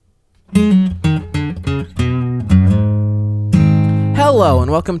Hello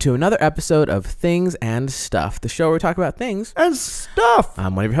and welcome to another episode of Things and Stuff, the show where we talk about things and stuff.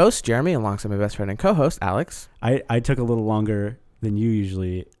 I'm one of your hosts, Jeremy, alongside my best friend and co-host, Alex. I took a little longer than you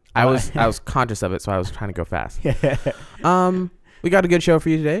usually. I was conscious of it, so I was trying to go fast. We got a good show for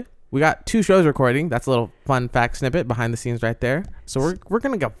you today. We got 2 shows recording. That's a little fun fact snippet behind the scenes right there. So we're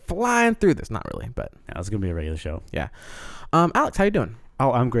gonna go flying through this. Not really, but yeah, it's gonna be a regular show. Yeah. Alex, how you doing?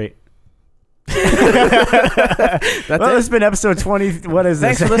 Oh, I'm great. That's it's been episode 20. What is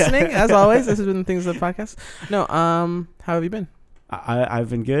Thanks this? for listening. As always, this has been Things of the Podcast. No, how have you been? I've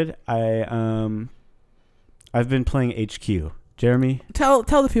been good. I've been playing HQ. Jeremy, Tell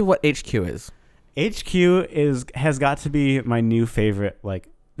the people what HQ is. HQ has got to be my new favorite. Like,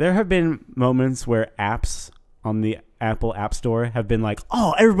 there have been moments where apps on the Apple App Store have been like,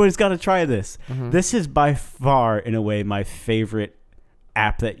 oh, everybody's got to try this. Mm-hmm. This is by far, in a way, my favorite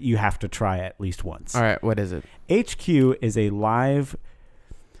app that you have to try at least once. All right, what is it? HQ is it's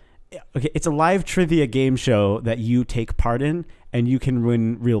a live trivia game show that you take part in, and you can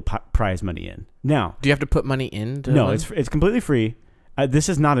win real prize money in. Now, do you have to put money in? No, it's completely free. This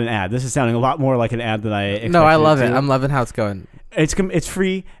is not an ad. This is sounding a lot more like an ad than I expected. No, I love it. I'm loving how it's going. It's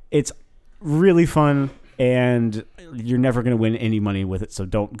free. It's really fun, and you're never going to win any money with it. So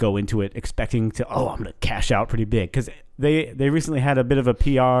don't go into it expecting I'm going to cash out pretty big, because they recently had a bit of a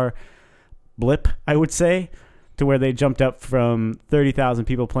PR blip, I would say, to where they jumped up from 30,000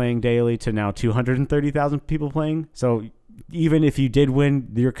 people playing daily to now 230,000 people playing. So even if you did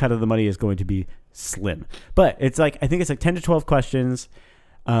win, your cut of the money is going to be slim. But I think it's 10 to 12 questions,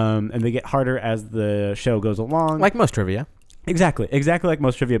 and they get harder as the show goes along. Like most trivia. Exactly like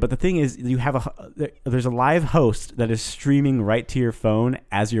most trivia. But the thing is, you have there's a live host that is streaming right to your phone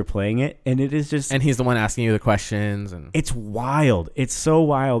as you're playing it, and it is just... And he's the one asking you the questions. And it's wild. It's so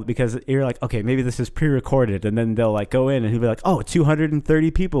wild, because you're like, okay, maybe this is pre-recorded, and then they'll go in and he'll be like, oh, 230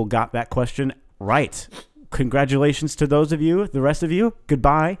 people got that question right. Congratulations to those of you. The rest of you,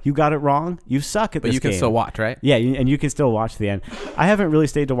 goodbye. You got it wrong. You suck at this game. But you can still watch, right? Yeah, and you can still watch the end. I haven't really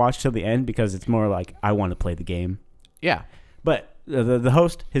stayed to watch till the end, because it's more like I want to play the game. Yeah. But the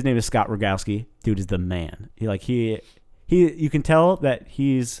host, his name is Scott Rogowski. Dude is the man. He you can tell that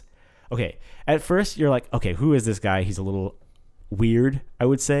he's okay. At first, you're like, okay, who is this guy? He's a little weird, I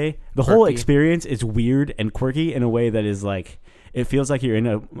would say. The whole experience is weird and quirky in a way that is like, it feels like you're in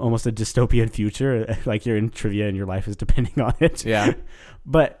almost a dystopian future, like you're in trivia and your life is depending on it. Yeah.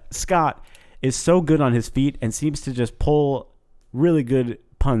 But Scott is so good on his feet and seems to just pull really good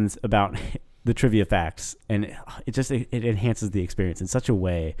puns about the trivia facts, and it enhances the experience in such a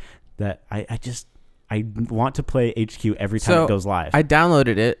way that I want to play HQ every time it goes live. I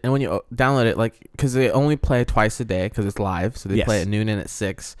downloaded it, and when you download it, because they only play twice a day because it's live, so they play at noon and at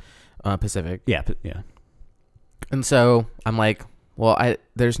 6 Pacific. Yeah. And so I'm like, well,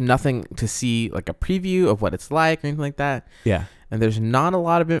 there's nothing to see, like a preview of what it's like or anything like that. Yeah. And there's not a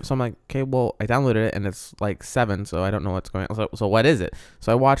lot of it. So I'm like, okay, well, I downloaded it and it's 7, so I don't know what's going on. So what is it?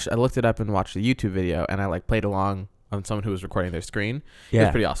 So I looked it up and watched the YouTube video, and I played along on someone who was recording their screen. Yeah. It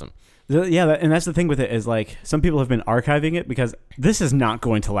was pretty awesome. Yeah, and that's the thing with it is some people have been archiving it, because this is not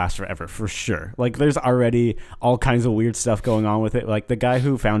going to last forever for sure. There's already all kinds of weird stuff going on with it. The guy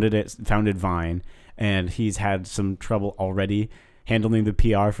who founded Vine, and he's had some trouble already handling the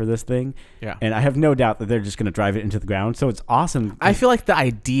PR for this thing. Yeah. And I have no doubt that they're just going to drive it into the ground. So it's awesome. I feel like the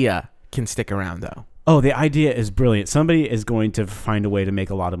idea can stick around, though. Oh, the idea is brilliant. Somebody is going to find a way to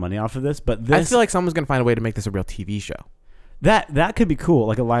make a lot of money off of this. But I feel like someone's going to find a way to make this a real TV show. That could be cool,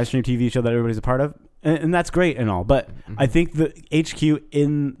 like a live stream TV show that everybody's a part of. And that's great and all. But I think the HQ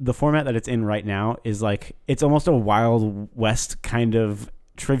in the format that it's in right now is it's almost a Wild West kind of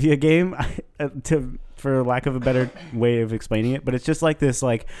trivia game, for lack of a better way of explaining it. But it's just this,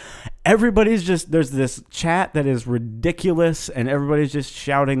 everybody's just, there's this chat that is ridiculous, and everybody's just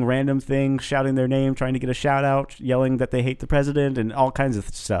shouting random things, shouting their name, trying to get a shout out, yelling that they hate the president and all kinds of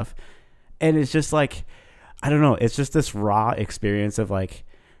stuff. And it's just I don't know, it's just this raw experience of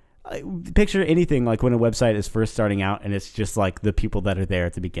picture anything when a website is first starting out, and it's just the people that are there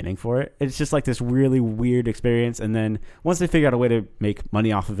at the beginning for it. It's just this really weird experience, and then once they figure out a way to make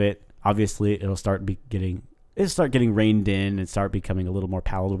money off of it, obviously it'll start getting reined in and start becoming a little more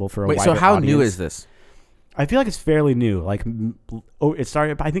palatable for a wider audience. So how new is this? I feel like it's fairly new. I think it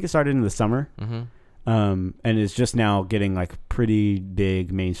started in the summer, and it's just now getting pretty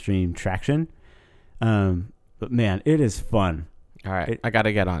big mainstream traction. But man, it is fun. All right, I got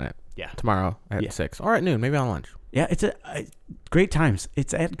to get on it. Yeah. Tomorrow at 6 or at noon, maybe on lunch. Yeah, it's great times.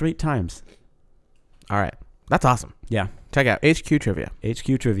 It's at great times. All right. That's awesome. Yeah. Check out HQ Trivia.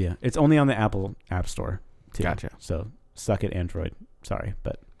 HQ Trivia. It's only on the Apple App Store, too. Gotcha. So suck it, Android. Sorry,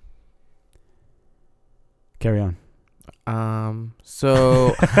 but carry on.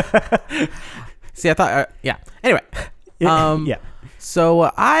 So see, I thought, yeah. Anyway, Yeah. So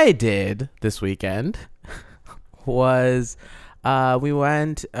what I did this weekend was,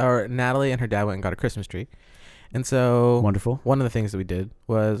 Natalie and her dad went and got a Christmas tree. And so Wonderful. one of the things that we did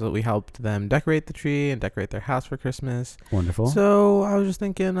was we helped them decorate the tree and decorate their house for Christmas. Wonderful. So I was just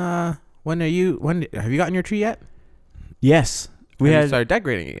thinking, when have you gotten your tree yet? Yes. Have you started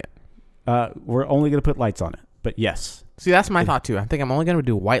decorating it yet? We're only going to put lights on it, but yes. See, that's my thought too. I think I'm only going to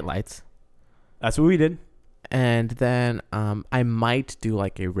do white lights. That's what we did. And then I might do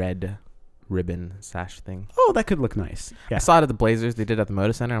like a red ribbon sash thing. Oh, that could look nice. Yeah. I saw it at the Blazers. They did it at the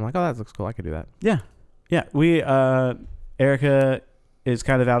Moda Center. I'm like, oh, that looks cool. I could do that. Yeah. Yeah. We, Erica is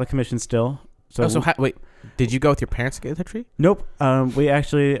kind of out of commission still. So, wait, did you go with your parents to get the tree? Nope. We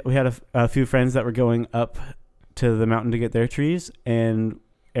had a few friends that were going up to the mountain to get their trees, and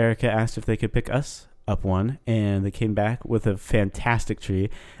Erica asked if they could pick us up one, and they came back with a fantastic tree.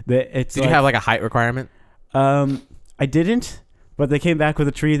 Did you have like a height requirement? I didn't, but they came back with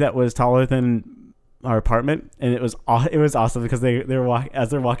a tree that was taller than our apartment, and it was awesome because as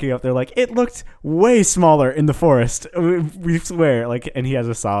they're walking up, they're like, it looked way smaller in the forest. We swear, like, and he has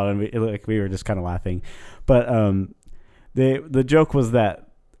a saw, and we were just kind of laughing, but the joke was that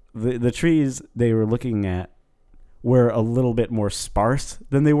the trees they were looking at were a little bit more sparse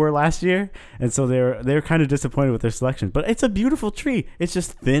than they were last year, and so they're kind of disappointed with their selection. But it's a beautiful tree. It's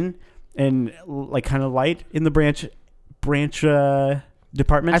just thin and like kind of light in the branch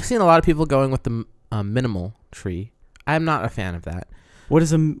department. I've seen a lot of people going with the minimal tree. I'm not a fan of that. What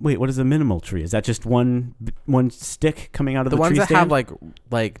is a minimal tree? Is that just one stick coming out of the tree stand? The ones that have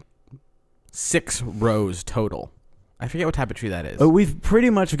like 6 rows total. I forget what type of tree that is. Oh, we've pretty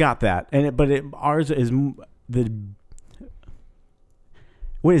much got that, ours is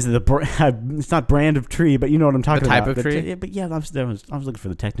what is it? It's not brand of tree, but you know what I'm talking about. The type of tree? But yeah, I was looking for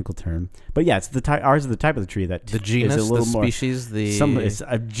the technical term. But yeah, it's the type. Ours is the type of the tree that the genus, is a little the more, species,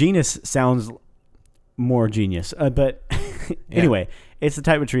 a genus sounds more genius. But anyway, it's the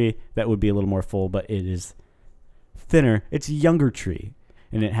type of tree that would be a little more full, but it is thinner. It's a younger tree,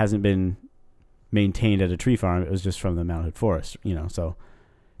 and it hasn't been maintained at a tree farm. It was just from the Mount Hood Forest, so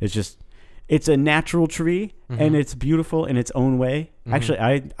it's a natural tree, mm-hmm. and it's beautiful in its own way. Mm-hmm.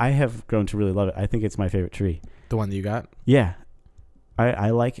 Actually, I have grown to really love it. I think it's my favorite tree. The one that you got? Yeah. I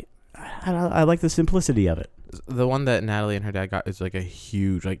like the simplicity of it. The one that Natalie and her dad got is like a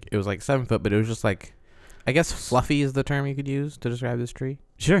huge, it was like 7 foot, but it was just like, I guess fluffy is the term you could use to describe this tree.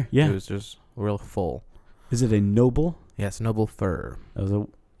 Sure, yeah. It was just real full. Is it a noble? Yes, noble fir.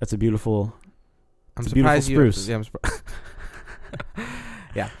 That's a beautiful. I'm surprised spruce. Yeah.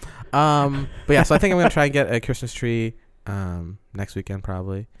 But yeah, so I think I'm gonna try and get a Christmas tree next weekend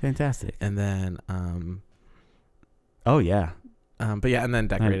probably. Fantastic. And then oh yeah. But yeah, and then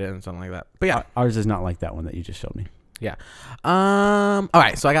decorate it and something like that. But yeah, ours is not like that one that you just showed me. Yeah. All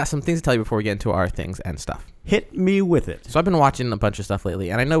right, so I got some things to tell you before we get into our things and stuff. Hit me with it. So I've been watching a bunch of stuff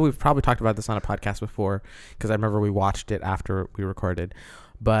lately, and I know we've probably talked about this on a podcast before because I remember we watched it after we recorded.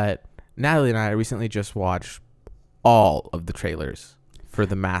 But Natalie and I recently just watched all of the trailers for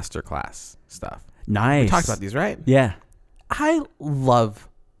the Masterclass stuff. Nice. We talked about these, right? Yeah. I love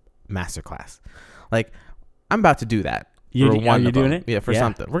Masterclass. Like, I'm about to do that. Are you doing it? Yeah, for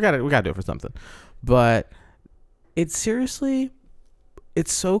something. We gotta do it for something. But it's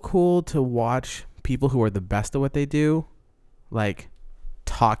so cool to watch people who are the best at what they do, like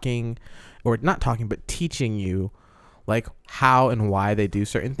talking, or not talking, but teaching you like how and why they do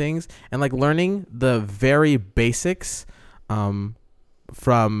certain things, and like learning the very basics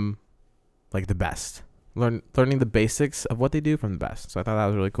from like the best. Learning the basics of what they do from the best. So I thought that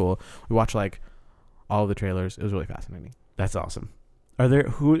was really cool. We watched like all of the trailers. It was really fascinating. That's awesome. Are there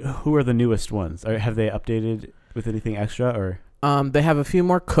who are the newest ones? Have they updated with anything extra or? They have a few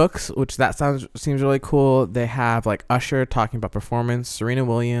more cooks, which seems really cool. They have like Usher talking about performance, Serena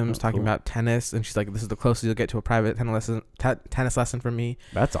Williams talking about tennis, and she's like, "This is the closest you'll get to a private tennis lesson from me."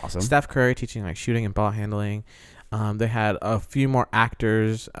 That's awesome. Steph Curry teaching like shooting and ball handling. They had a few more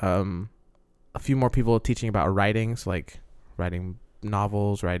actors, a few more people teaching about writing, so like writing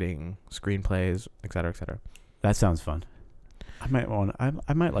novels, writing screenplays, etc., etc. That sounds fun. I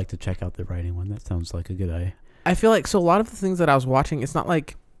might like to check out the writing one. That sounds like a good idea. I feel like, so a lot of the things that I was watching, it's not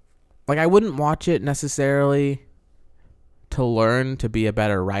like I wouldn't watch it necessarily to learn to be a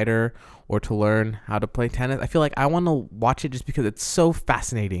better writer or to learn how to play tennis. I feel like I want to watch it just because it's so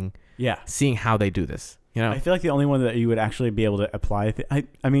fascinating. Yeah. Seeing how they do this, I feel like the only one that you would actually be able to apply.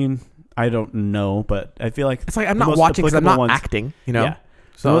 I mean, I don't know, but I feel like it's like I'm not watching because I'm not acting. You know. Yeah.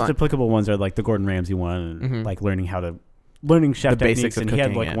 So the most applicable ones are like the Gordon Ramsay one, and like learning chef techniques, and he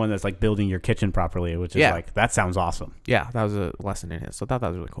had like one that's like building your kitchen properly, which is like that sounds awesome. Yeah, that was a lesson in his, so I thought that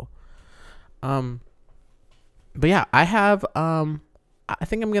was really cool. But yeah, I have I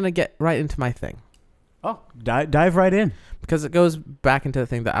think I'm gonna get right into my thing. Oh, dive right in, because it goes back into the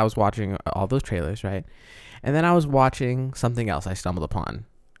thing that I was watching all those trailers, right? And then I was watching something else I stumbled upon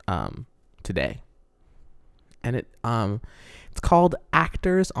today, and it's called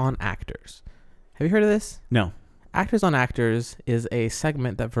Actors on Actors. Have you heard of this? No. Actors on Actors is a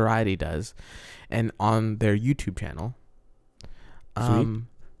segment that Variety does, and on their YouTube channel. And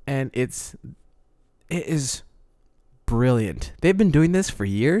it is brilliant. They've been doing this for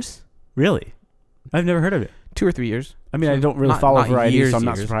years. Really? I've never heard of it. 2 or 3 years. I mean, I don't really follow Variety, so I'm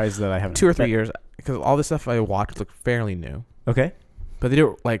not surprised that I haven't. 2 or 3 years, because all the stuff I watched looked fairly new. Okay. But they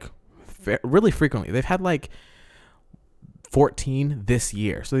do it like really frequently. They've had like 14 this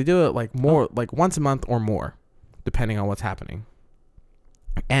year, so they do it like more, like once a month or more, depending on what's happening.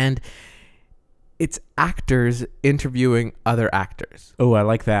 And it's actors interviewing other actors. Oh, I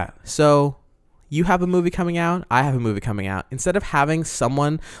like that. So you have a movie coming out, I have a movie coming out. Instead of having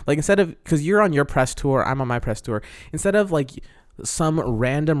someone, like because you're on your press tour, I'm on my press tour, instead of like some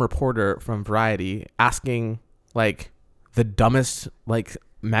random reporter from Variety asking like the dumbest like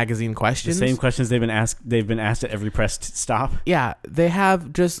magazine questions. The same questions they've been asked at every press stop. Yeah, they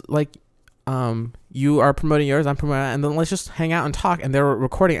have just like you are promoting yours, I'm promoting that, and then let's just hang out and talk, and they're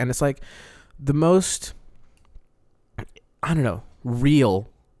recording, and it's like the most, I don't know, real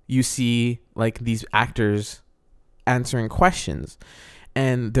you see like these actors answering questions,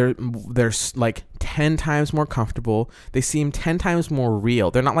 and they're like 10 times more comfortable. They seem 10 times more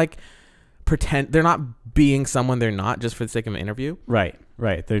real. They're not like they're not being someone they're not just for the sake of an interview. Right.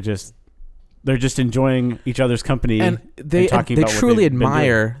 They're just enjoying each other's company, and they truly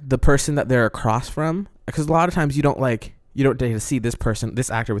admire the person that they're across from, because a lot of times you don't get to see this person, this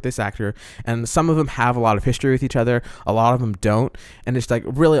actor with this actor, and some of them have a lot of history with each other, a lot of them don't, and it's like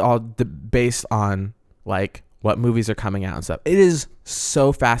really all based on like what movies are coming out and stuff. It is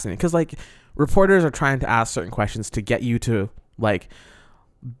so fascinating because like reporters are trying to ask certain questions to get you to like,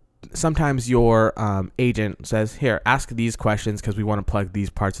 sometimes your agent says, here, ask these questions because we want to plug these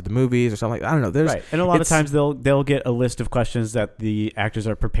parts of the movies or something like that. I don't know. Right. And a lot of times they'll get a list of questions that the actors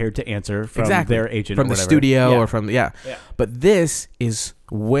are prepared to answer from their agent, from or the whatever. studio or from But this is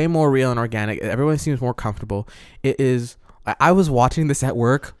way more real and organic. Everyone seems more comfortable. It is. I was watching this at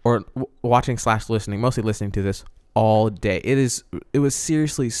work, or watching / listening, mostly listening to this all day. It was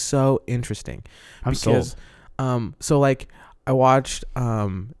seriously so interesting. I'm sold. So like, I watched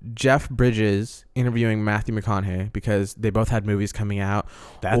Jeff Bridges interviewing Matthew McConaughey because they both had movies coming out.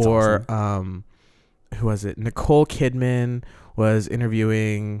 That's awesome. Who was it? Nicole Kidman was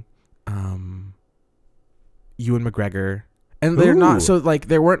interviewing Ewan McGregor, and they're not so like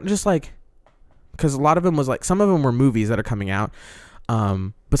they weren't just like, because a lot of them was like, some of them were movies that are coming out,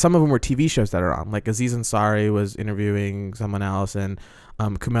 but some of them were TV shows that are on. Like Aziz Ansari was interviewing someone else, and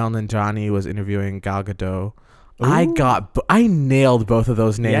Kumail Nanjiani was interviewing Gal Gadot. Ooh. I nailed both of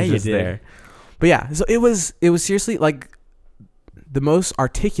those names. Yeah, you did. There. But yeah, so it was seriously like the most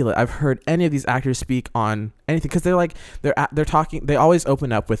articulate I've heard any of these actors speak on anything, because they're talking. They always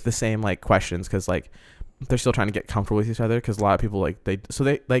open up with the same like questions, because like they're still trying to get comfortable with each other, because a lot of people like they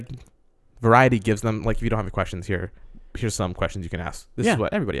like Variety gives them like, if you don't have any questions, here's some questions you can ask. This is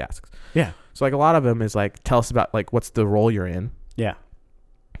what everybody asks. Yeah. So like a lot of them is like, tell us about like what's the role you're in. Yeah.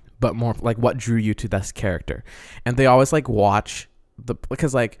 But more like what drew you to this character. And they always like watch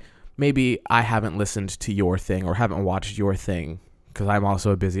because like maybe I haven't listened to your thing or haven't watched your thing because I'm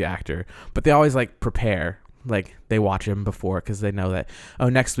also a busy actor, but they always like prepare, like they watch him before, because they know that, oh,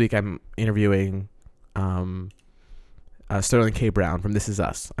 next week I'm interviewing Sterling K. Brown from This Is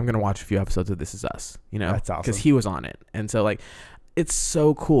Us. I'm going to watch a few episodes of This Is Us, you know, that's awesome, because he was on it. And so like, it's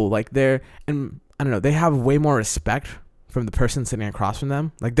so cool. Like and I don't know, they have way more respect from the person sitting across from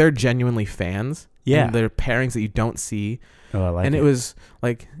them. Like they're genuinely fans. Yeah. And they're pairings that you don't see. Oh, I like it. And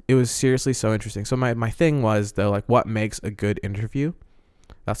it was seriously so interesting. So my thing was though, like, what makes a good interview?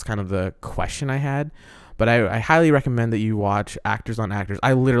 That's kind of the question I had. But I highly recommend that you watch Actors on Actors.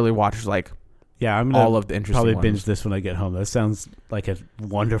 I literally watched like all of the interesting probably ones. binge this when I get home. That sounds like a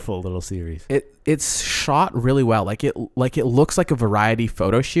wonderful little series. It's shot really well. Like it looks like a Variety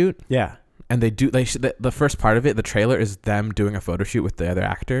photo shoot. Yeah. And the first part of it, the trailer, is them doing a photo shoot with the other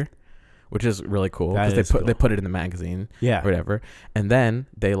actor, which is really cool because they put it in the magazine, or whatever. And then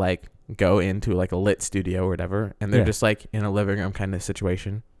they like go into like a lit studio or whatever, and they're just like in a living room kind of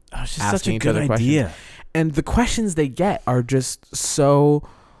situation. Oh, it's just asking such a each good other idea. questions. And the questions they get are just so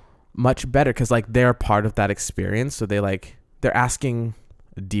much better because like they're part of that experience. So they're asking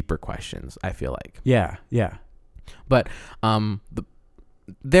deeper questions, I feel like. Yeah. But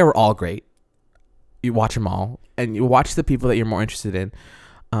they were all great. You watch them all and you watch the people that you're more interested in.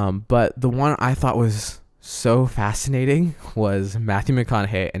 But the one I thought was so fascinating was Matthew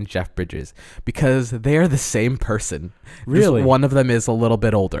McConaughey and Jeff Bridges because they're the same person. Really? Just one of them is a little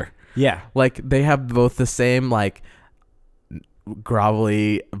bit older. Yeah. Like they have both the same like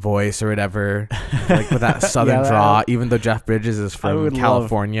grovelly voice or whatever, like with that southern draw, even though Jeff Bridges is from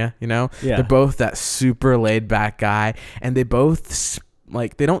California, you know? Yeah. They're both that super laid back guy and they both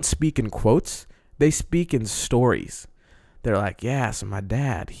they don't speak in quotes. They speak in stories. They're like, yeah, so my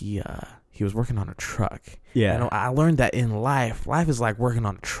dad, he was working on a truck. Yeah. And I learned that in life is like working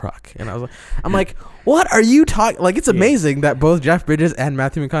on a truck. And I'm like, what are you talking? Like, it's amazing that both Jeff Bridges and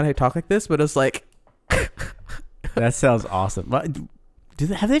Matthew McConaughey talk like this, but it's like. That sounds awesome.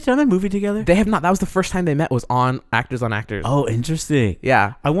 Have they done a movie together? They have not. That was the first time they met was on Actors on Actors. Oh, interesting.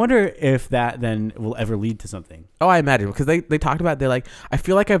 Yeah. I wonder if that then will ever lead to something. Oh, I imagine because they talked about they're like, I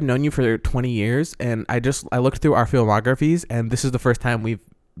feel like I've known you for 20 years and I looked through our filmographies and this is the first time we've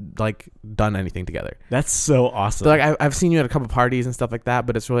like done anything together. That's so awesome. So, like I've seen you at a couple parties and stuff like that,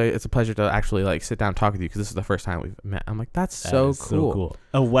 but it's a pleasure to actually like sit down and talk with you because this is the first time we've met. I'm like, that's so cool.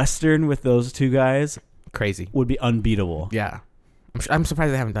 A Western with those two guys crazy would be unbeatable. Yeah. I'm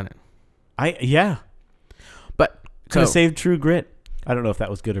surprised they haven't done it. But could have saved True Grit. I don't know if that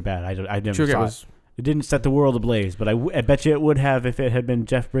was good or bad. I never True Grit saw it. It didn't set the world ablaze, but I bet you it would have if it had been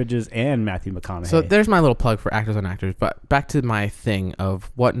Jeff Bridges and Matthew McConaughey. So there's my little plug for Actors on Actors. But back to my thing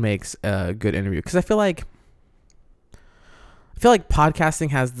of what makes a good interview, because I feel like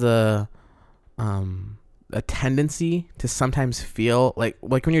podcasting has a tendency to sometimes feel like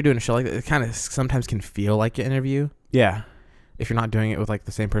when you're doing a show like that, it kind of sometimes can feel like an interview. Yeah. If you're not doing it with like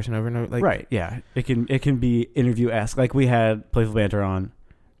the same person over and over, like right, yeah, it can be interview-esque. Like we had Playful Banter on.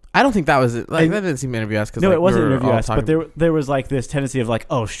 I don't think that was like that didn't seem interview-esque. No, it wasn't interview-esque, but there was like this tendency of like,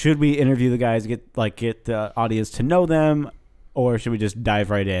 oh, should we interview the guys, get the audience to know them, or should we just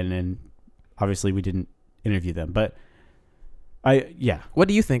dive right in? And obviously, we didn't interview them, but What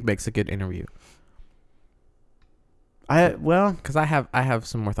do you think makes a good interview? Because I have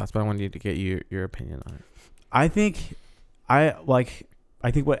some more thoughts, but I wanted to get your opinion on it. I think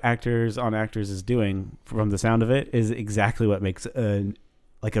what Actors on Actors is doing, from the sound of it, is exactly what makes a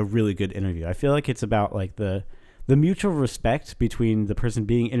really good interview. I feel like it's about like the mutual respect between the person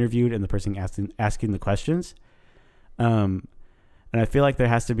being interviewed and the person asking the questions. And I feel like there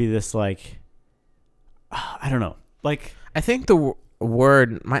has to be this like, I don't know, like I think the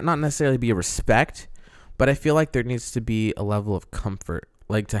word might not necessarily be a respect, but I feel like there needs to be a level of comfort.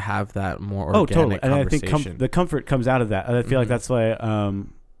 Like to have that more organic and conversation. I think the comfort comes out of that. I feel like that's why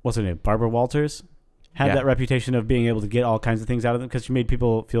what's her name, Barbara Walters, had that reputation of being able to get all kinds of things out of them because she made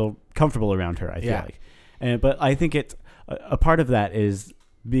people feel comfortable around her. I feel like, but I think it's a part of that is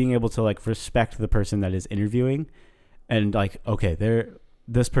being able to like respect the person that is interviewing, and like, okay,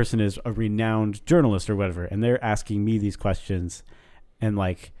 this person is a renowned journalist or whatever, and they're asking me these questions, and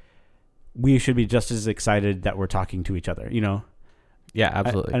like we should be just as excited that we're talking to each other, you know. Yeah,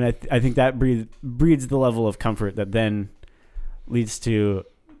 absolutely. I think that breeds the level of comfort that then leads to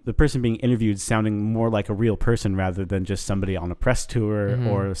the person being interviewed sounding more like a real person rather than just somebody on a press tour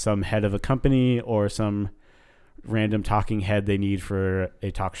or some head of a company or some random talking head they need for a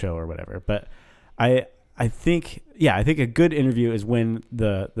talk show or whatever. But I think a good interview is when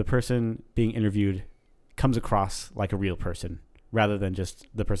the person being interviewed comes across like a real person rather than just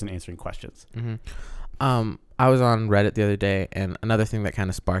the person answering questions. Mm-hmm. I was on Reddit the other day, and another thing that kind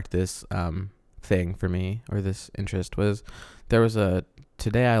of sparked this thing for me, or this interest, was there was a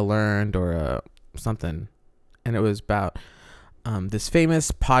Today I Learned or something, and it was about this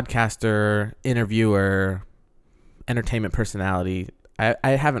famous podcaster, interviewer, entertainment personality.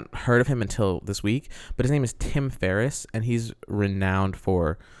 I haven't heard of him until this week, but his name is Tim Ferriss, and he's renowned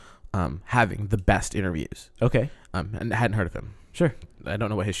for having the best interviews. Okay. And I hadn't heard of him. Sure. I don't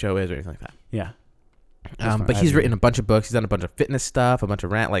know what his show is or anything like that. Yeah. But he's written a bunch of books. He's done a bunch of fitness stuff, a bunch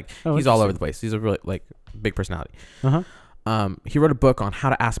of rant. Like he's all over the place. He's a really like big personality. He wrote a book on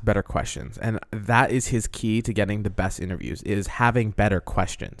how to ask better questions, and that is his key to getting the best interviews, is having better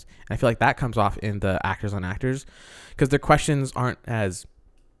questions. And I feel like that comes off in the Actors on Actors, because their questions aren't as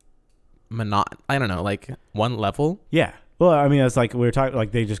I don't know, like one level. Yeah. Well, I mean, it's like we were talking,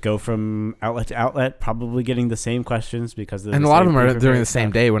 like they just go from outlet to outlet, probably getting the same questions because and a lot of them are during the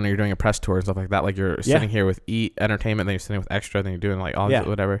same day when you're doing a press tour and stuff like that. Like you're sitting here with Entertainment, then you're sitting with Extra, then you're doing like all this,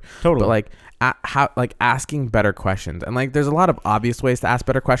 whatever. Totally. But like asking better questions, and like there's a lot of obvious ways to ask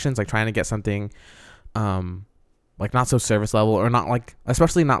better questions, like trying to get something, like not so service level or not like,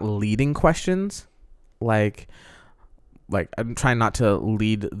 especially not leading questions, like I'm trying not to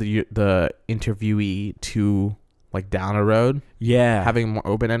lead the interviewee to like down a road. Yeah. Having more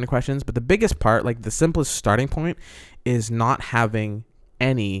open-ended questions. But the biggest part, like the simplest starting point, is not having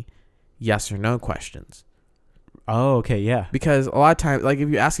any yes or no questions. Oh, okay, yeah. Because a lot of times, like if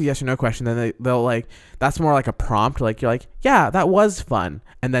you ask a yes or no question, then they'll like, that's more like a prompt. Like you're like, yeah, that was fun.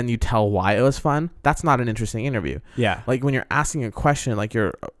 And then you tell why it was fun. That's not an interesting interview. Yeah. Like when you're asking a question, like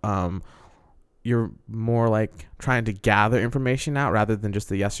you're more like trying to gather information out rather than just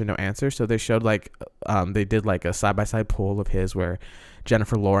the yes or no answer. So they showed like they did like a side-by-side poll of his where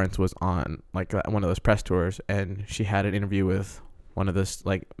Jennifer Lawrence was on like one of those press tours, and she had an interview with one of those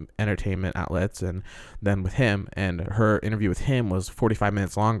like entertainment outlets, and then with him, and her interview with him was 45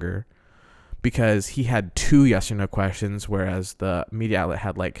 minutes longer because he had 2 yes or no questions, whereas the media outlet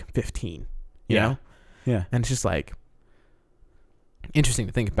had like 15, you know? Yeah. And it's just like interesting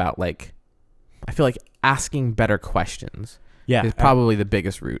to think about. Like I feel like asking better questions is probably the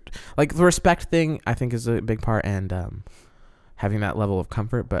biggest route. Like the respect thing, I think, is a big part, and having that level of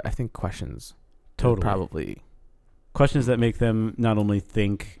comfort. But I think questions, totally, probably questions that make them not only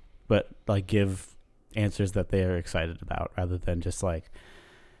think but like give answers that they are excited about, rather than just like,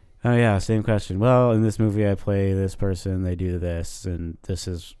 oh yeah, same question. Well, in this movie, I play this person. They do this, and this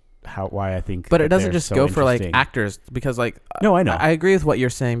is why I think. But it doesn't just go for like actors, because like no, I know, I agree with what you're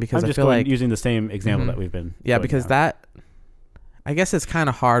saying, because I feel like using the same example that we've been because that, I guess it's kind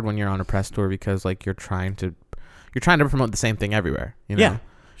of hard when you're on a press tour, because like you're trying to promote the same thing everywhere, you know? Yeah,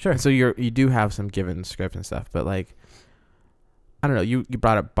 sure. And so you do have some given script and stuff, but like I don't know, you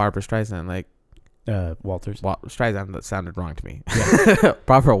brought up Barbara Streisand, like Walters. Streisand, that sounded wrong to me. Yeah.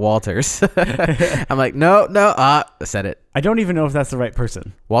 Barbara Walters. I'm like, no, said it. I don't even know if that's the right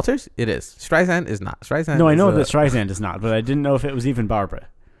person. Walters? It is. Streisand is not. Streisand. No, I know that Streisand is not, but I didn't know if it was even Barbara.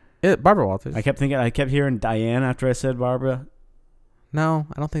 Barbara Walters. I kept hearing Diane after I said Barbara. No,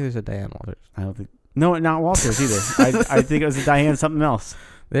 I don't think there's a Diane Walters. I don't think. No, not Walters either. I think it was a Diane something else.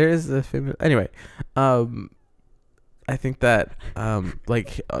 There is a famous. Anyway, I think that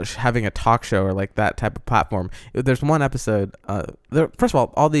like having a talk show or like that type of platform. There's one episode. First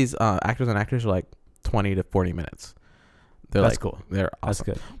of all these actors and actors are like 20 to 40 minutes. That's cool. They're awesome.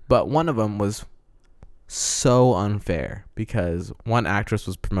 That's good. But one of them was so unfair, because one actress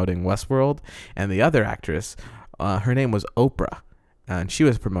was promoting Westworld, and the other actress, her name was Oprah, and she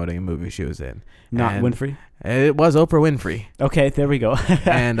was promoting a movie she was in. Not Winfrey? It was Oprah Winfrey. Okay, there we go.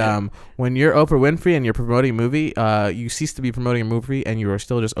 And when you're Oprah Winfrey and you're promoting a movie, you cease to be promoting a movie, and you are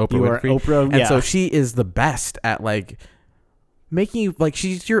still just Oprah Winfrey. You are Oprah, and so she is the best at like making you like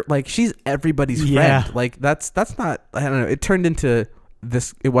she's everybody's friend. Like that's not, I don't know. It turned into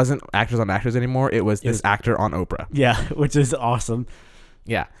this. It wasn't actors on actors anymore. It was this actor on Oprah. Yeah, which is awesome.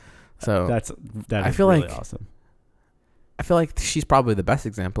 Yeah. So that is really awesome. I feel like she's probably the best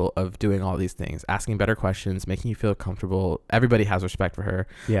example of doing all these things, asking better questions, making you feel comfortable. Everybody has respect for her.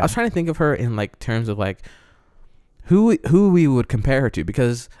 Yeah. I was trying to think of her in like terms of like who we would compare her to,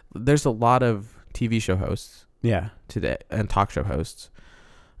 because there's a lot of TV show hosts today and talk show hosts.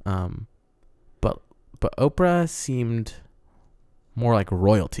 But Oprah seemed more like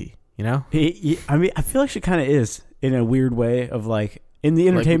royalty, you know? I mean, I feel like she kind of is in a weird way of like in the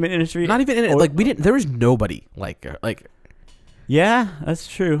entertainment industry. Not even in it. Like there was nobody like. Yeah, that's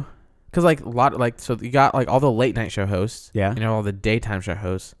true. Because like a lot, like, so you got like all the late night show hosts, you know, all the daytime show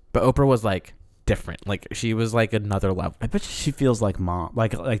hosts, but Oprah was like different. Like she was like another level. I bet she feels like mom,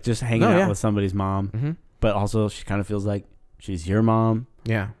 like just hanging out with somebody's mom. Mm-hmm. But also she kind of feels like she's your mom.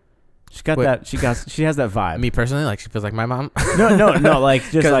 Yeah, she's got that. She has that vibe. Me personally, like she feels like my mom. No,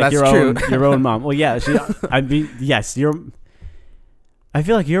 like just like your own mom. Well, yeah, I mean, yes, I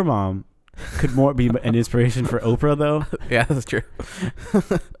feel like your mom could more be an inspiration for Oprah, though. Yeah, that's true.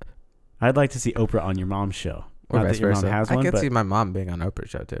 I'd like to see Oprah on your mom's show. Or not that your mom has one. I could see my mom being on Oprah's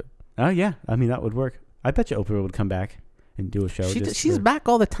show too. Oh yeah, I mean that would work. I bet you Oprah would come back and do a show. She's back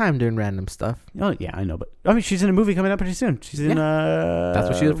all the time doing random stuff. Oh yeah, I know, but I mean she's in a movie coming up pretty soon. She's in that's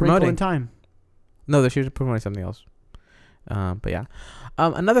what she was promoting. In Time. No, she was promoting something else. But yeah,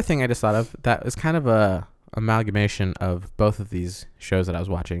 another thing I just thought of that was kind of a amalgamation of both of these shows that I was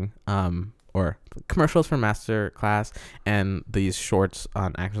watching, or commercials for Masterclass and these shorts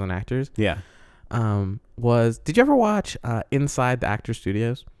on actors on actors. Yeah. was, did you ever watch Inside the Actors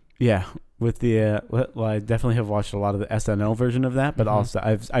Studios? Yeah, with the well, I definitely have watched a lot of the SNL version of that, but also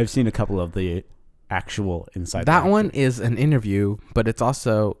I've seen a couple of the actual Inside. That one is an interview, but it's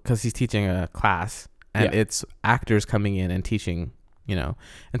also because he's teaching a class, and it's actors coming in and teaching, and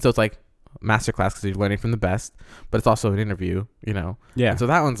so it's like master class because you're learning from the best, but it's also an interview, Yeah. And so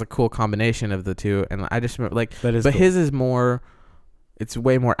that one's a cool combination of the two, and I just remember but cool. His is more. It's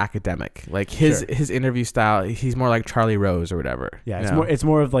way more academic. Like his interview style, he's more like Charlie Rose or whatever. Yeah, it's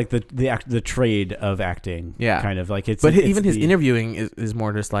more of like the trade of acting. Yeah, kind of like it's. But even his interviewing is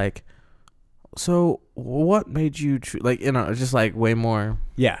more just like, so what made you just like way more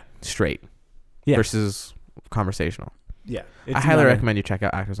straight versus conversational. Yeah, I highly recommend you check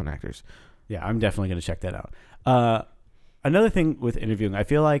out Actors on Actors. Yeah, I'm definitely going to check that out. Another thing with interviewing, I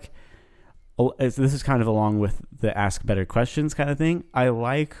feel like. This is kind of along with the ask better questions kind of thing. I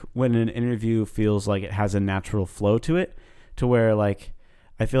like when an interview feels like it has a natural flow to it, to where like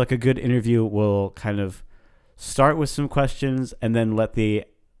I feel like a good interview will kind of start with some questions and then let the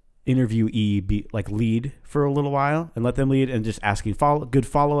interviewee be like lead for a little while and let them lead and just asking good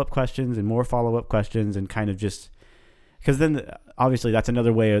follow-up questions and more follow-up questions and kind of just because then obviously that's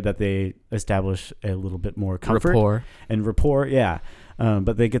another way that they establish a little bit more comfort rapport. Yeah.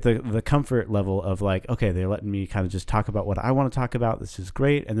 But they get the comfort level of like, okay, they're letting me kind of just talk about what I want to talk about. This is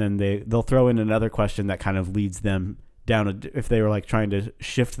great. And then they'll throw in another question that kind of leads them down. If they were like trying to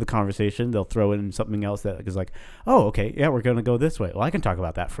shift the conversation, they'll throw in something else that is like, oh, okay, yeah, we're going to go this way. Well, I can talk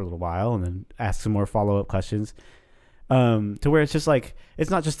about that for a little while and then ask some more follow-up questions. To where it's just like,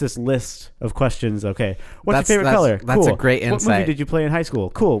 it's not just this list of questions. Okay, what's your favorite color? That's cool. A great insight. What movie did you play in high school?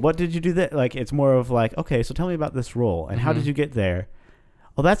 Cool. What did you do that? Like, it's more of like, okay, so tell me about this role and how did you get there?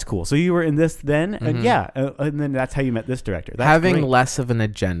 Oh, that's cool. So you were in this then? And and then that's how you met this director. That's having great. Less of an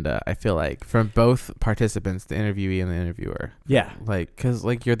agenda, I feel like, from both participants, the interviewee and the interviewer. Yeah. Like, because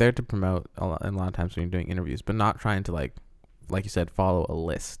like you're there to promote a lot of times when you're doing interviews, but not trying to like you said, follow a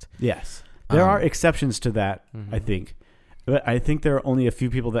list. Yes. There are exceptions to that, I think. But I think there are only a few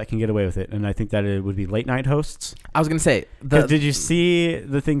people that can get away with it, and I think that it would be late night hosts. I was going to say... Did you see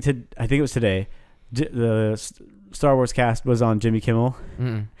the thing I think it was today, the Star Wars cast was on Jimmy Kimmel,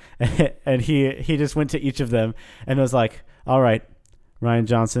 and he just went to each of them and was like, all right, Rian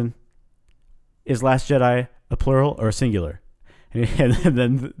Johnson, is Last Jedi a plural or a singular? And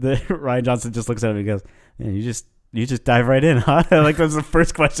then Rian Johnson just looks at him and goes, man, you just dive right in, huh? Like that's the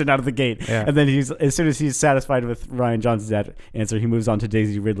first question out of the gate. Yeah. And then as soon as he's satisfied with Rian Johnson's answer, he moves on to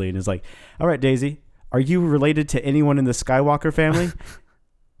Daisy Ridley and is like, all right, Daisy, are you related to anyone in the Skywalker family?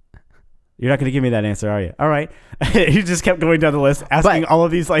 You're not going to give me that answer, are you? All right. He just kept going down the list, asking all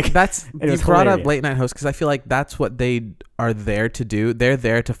of these like. You brought up late night hosts because I feel like that's what they are there to do. They're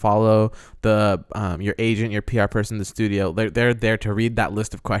there to follow the your agent, your PR person, the studio. They're there to read that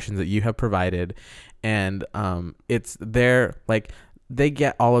list of questions that you have provided, and it's their like. They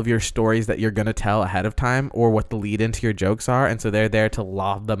get all of your stories that you're going to tell ahead of time or what the lead into your jokes are. And so they're there to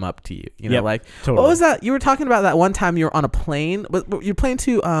lob them up to you. You know, totally. What was that? You were talking about that one time you were on a plane. You're playing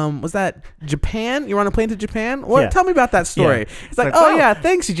to, was that Japan? You were on a plane to Japan? What? Yeah. Tell me about that story. Yeah. It's like, oh yeah,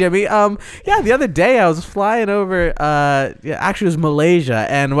 thanks Jimmy. Yeah, the other day I was flying over, actually it was Malaysia.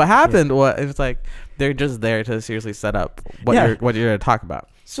 And what happened was, it's like, they're just there to seriously set up what you're going to talk about.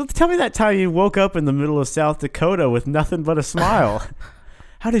 So tell me that time you woke up in the middle of South Dakota with nothing but a smile.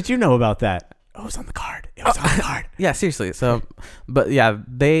 How did you know about that? Oh, it was on the card. It was on the card. Yeah, seriously. So, but yeah,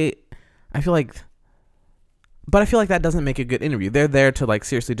 I feel like that doesn't make a good interview. They're there to like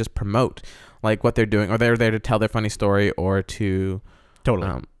seriously just promote like what they're doing, or they're there to tell their funny story, or to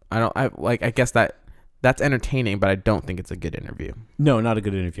totally. I guess that's entertaining, but I don't think it's a good interview. No, not a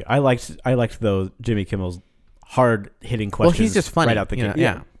good interview. I liked those Jimmy Kimmel's hard-hitting questions. Well, he's just funny right out the gate.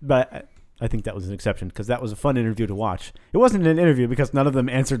 Yeah, but I think that was an exception because that was a fun interview to watch. It wasn't an interview because none of them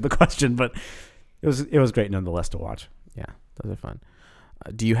answered the question, but it was great nonetheless to watch. Yeah, those are fun.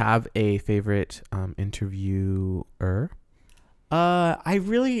 Do you have a favorite interviewer? I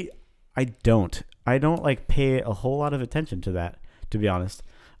don't. I don't like pay a whole lot of attention to that, to be honest.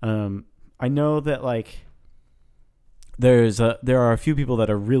 I know that like there are a few people that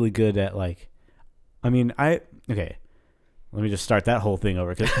are really good at like. I mean, okay. Let me just start that whole thing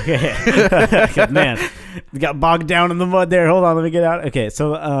over. Man, got bogged down in the mud there. Hold on, let me get out. Okay,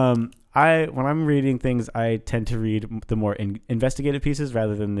 so when I'm reading things, I tend to read the more investigative pieces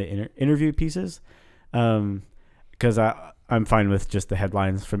rather than the interview pieces, because I'm fine with just the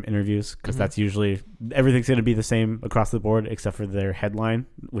headlines from interviews because that's usually everything's going to be the same across the board except for their headline,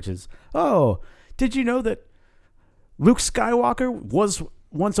 which is, oh, did you know that Luke Skywalker was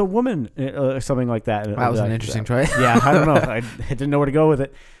once a woman or something like that. That was an interesting choice. Yeah, I don't know. I didn't know where to go with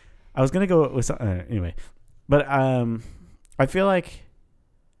it. I was gonna go with anyway, but I feel like,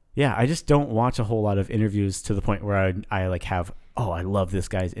 yeah, I just don't watch a whole lot of interviews to the point where I like have, I love this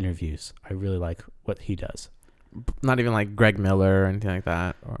guy's interviews. I really like what he does. Not even like Greg Miller or anything like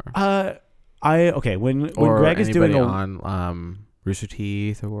that, or when Greg is doing on Rooster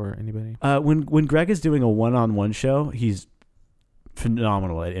Teeth or anybody. When Greg is doing a one-on-one show, he's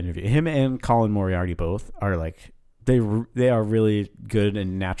phenomenal at interview. Him and Colin Moriarty both are like they are really good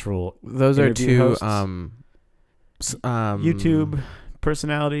and natural. Those are two YouTube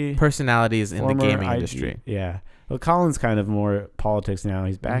personalities in the gaming industry. Yeah. Well, Colin's kind of more politics now.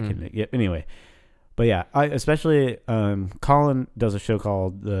 He's back in it. Yeah, anyway. But yeah, especially Colin does a show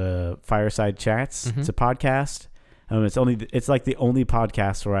called the Fireside Chats. Mm-hmm. It's a podcast. It's like the only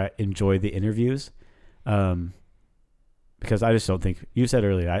podcast where I enjoy the interviews. Because I just don't think, you said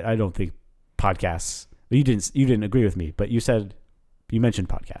earlier, I don't think podcasts, you didn't agree with me, but you mentioned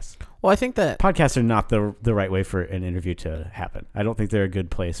podcasts. Well, I think that podcasts are not the right way for an interview to happen. I don't think they're a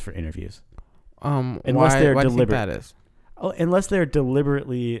good place for interviews. Unless they're deliberate. Do you think that is? Unless they're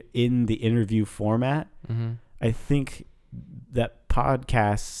deliberately in the interview format, I think that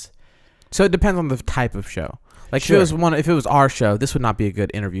podcasts. So it depends on the type of show. Like sure. if it was our show, this would not be a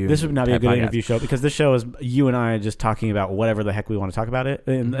good interview. This would not be a good interview show because this show is you and I just talking about whatever the heck we want to talk about it,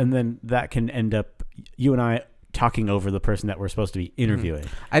 and then that can end up you and I talking over the person that we're supposed to be interviewing.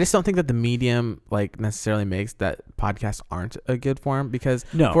 I just don't think that the medium like necessarily makes that podcasts aren't a good form because,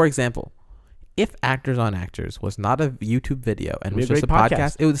 for example, if Actors on Actors was not a YouTube video and was just a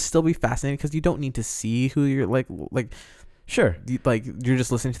podcast, it would still be fascinating because you don't need to see who you're like. Sure, you're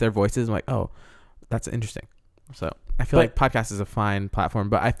just listening to their voices and like, oh, that's interesting. So I feel like podcast is a fine platform,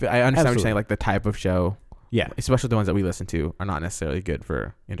 but I understand what you're saying. Like the type of show, yeah, especially the ones that we listen to, are not necessarily good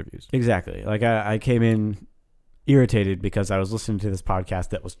for interviews. Exactly. Like I came in irritated because I was listening to this podcast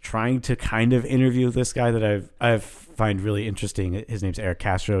that was trying to kind of interview this guy that I find really interesting. His name's Eric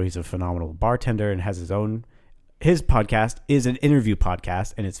Castro. He's a phenomenal bartender and has his podcast is an interview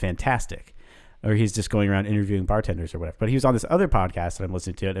podcast and it's fantastic. Or he's just going around interviewing bartenders or whatever. But he was on this other podcast that I'm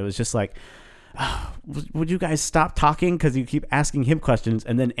listening to and it was just like, would you guys stop talking because you keep asking him questions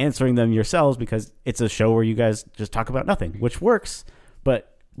and then answering them yourselves because it's a show where you guys just talk about nothing, which works.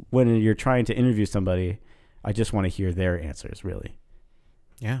 But when you're trying to interview somebody, I just want to hear their answers, really.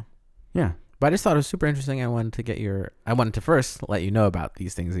 Yeah. Yeah. But I just thought it was super interesting. I wanted to first let you know about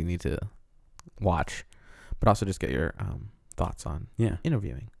these things you need to watch, but also just get your thoughts on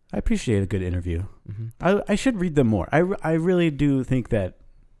interviewing. I appreciate a good interview. Mm-hmm. I should read them more. I really do think that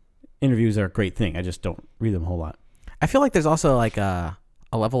interviews are a great thing. I just don't read them a whole lot. I feel like there's also like a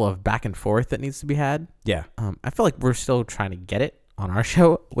level of back and forth that needs to be had. Yeah. I feel like we're still trying to get it on our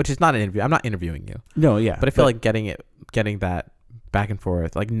show, which is not an interview. I'm not interviewing you. No, yeah. But I feel like getting that back and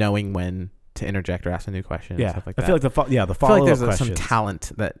forth, like knowing when to interject or ask a new question and stuff like that. I feel like the follow-up questions. I feel like there's some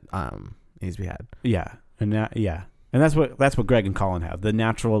talent that needs to be had. Yeah. And that's what Greg and Colin have. The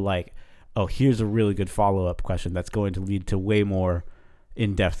natural like, oh, here's a really good follow-up question that's going to lead to way more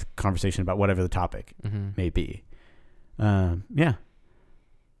in-depth conversation about whatever the topic may be. Yeah.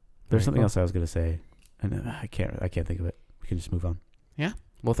 There's something else I was going to say, and I can't think of it. We can just move on. Yeah.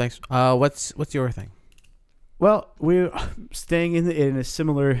 Well, thanks. What's your thing? Well, we're staying in a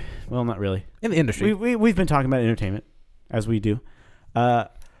similar. Well, not really. In the industry, we've been talking about entertainment, as we do. I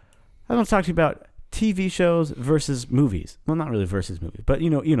want to talk to you about TV shows versus movies. Well, not really versus movies, but you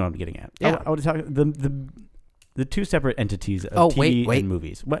know what I'm getting at. Yeah. I want to talk the two separate entities of TV and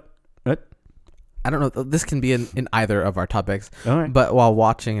movies. What? I don't know. This can be in either of our topics. All right. But while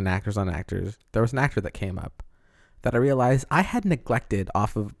watching an Actors on Actors, there was an actor that came up that I realized I had neglected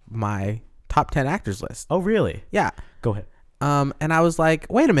off of my top 10 actors list. Oh, really? Yeah. Go ahead. And I was like,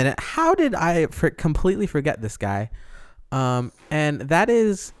 wait a minute. How did I completely forget this guy? And that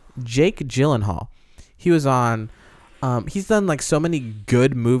is Jake Gyllenhaal. He was on, he's done like so many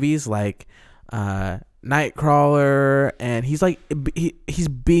good movies like Nightcrawler, and he's like, he's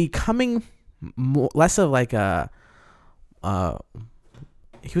becoming less of like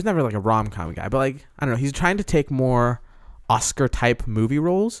he was never like a rom-com guy, but like, I don't know, he's trying to take more Oscar type movie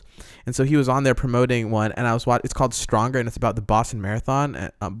roles. And so he was on there promoting one, and it's called Stronger, and it's about the Boston Marathon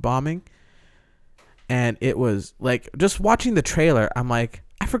bombing. And it was like, just watching the trailer, I'm like,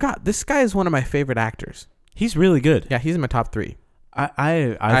 I forgot this guy is one of my favorite actors. He's really good. Yeah, he's in my top 3.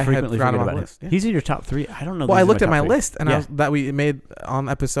 I frequently forget about him. Yeah. He's in your top 3. I don't know. Well, I looked at my list and that we made on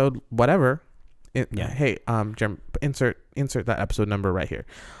episode whatever. Hey, Jim, insert that episode number right here.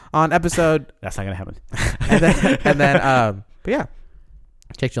 On episode, that's not gonna happen. and then, but yeah,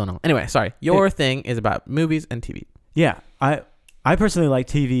 Jake Gyllenhaal. Anyway, sorry. Your thing is about movies and TV. Yeah, I personally like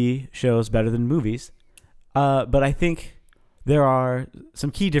TV shows better than movies, but I think there are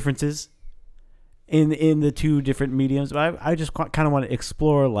some key differences in the two different mediums. But I just kind of want to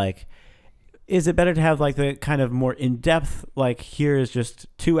explore, like, is it better to have like the kind of more in-depth, like here is just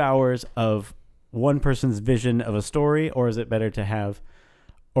 2 hours of one person's vision of a story, or is it better to have,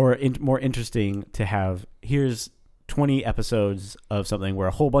 or more interesting to have, here's 20 episodes of something where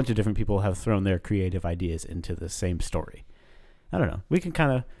a whole bunch of different people have thrown their creative ideas into the same story? I don't know. We can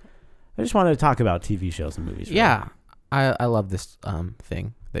kind of, I just wanted to talk about TV shows and movies. Yeah. I love this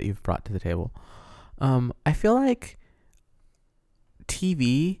thing that you've brought to the table. I feel like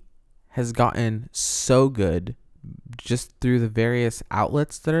TV has gotten so good just through the various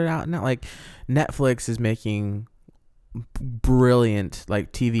outlets that are out now. Like Netflix is making brilliant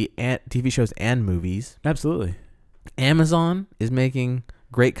like TV shows and movies. Absolutely. Amazon is making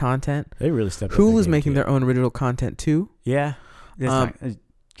great content. They really stepped up. Hulu's making their own original content too. Yeah.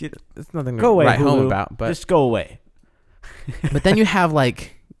 It's nothing to go away, write Hulu. home about, but just go away. But then you have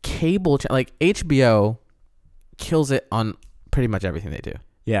like cable, like HBO kills it on pretty much everything they do.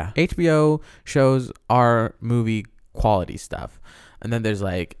 Yeah. HBO shows are movie quality stuff. And then there's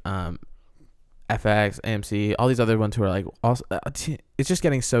like FX, AMC, all these other ones who are like also it's just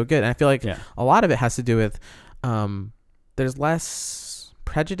getting so good. And I feel like a lot of it has to do with there's less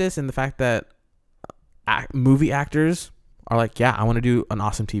prejudice in the fact that movie actors are like, yeah, I want to do an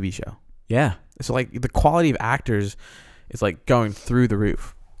awesome TV show. Yeah. So like the quality of actors is like going through the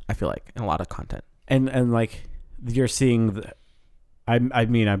roof, I feel like, in a lot of content. And like you're seeing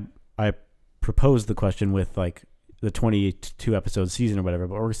I proposed the question with like the 22 episode season or whatever,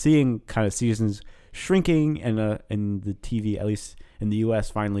 but we're seeing kind of seasons shrinking and the TV, at least in the US,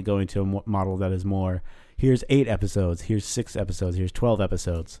 finally going to a model that is more, here's 8 episodes, here's 6 episodes, here's 12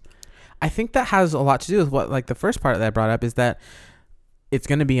 episodes. I think that has a lot to do with what, like the first part that I brought up is that it's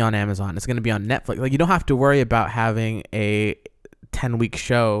going to be on Amazon. It's going to be on Netflix. Like you don't have to worry about having a 10-week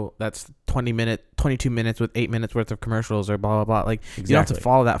show that's 22 minutes with 8 minutes worth of commercials or blah, blah, blah. Like you don't have to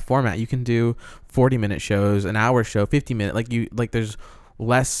follow that format. You can do 40-minute shows, an hour show, 50-minute. Like there's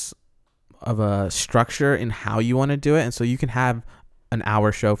less of a structure in how you want to do it. And so you can have an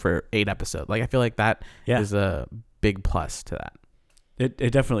hour show for 8 episodes. Like I feel like that is a big plus to that.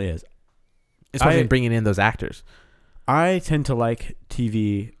 It definitely is. Especially bringing in those actors. I tend to like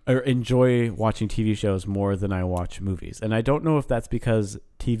TV or enjoy watching TV shows more than I watch movies. And I don't know if that's because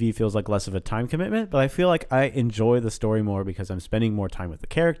TV feels like less of a time commitment, but I feel like I enjoy the story more because I'm spending more time with the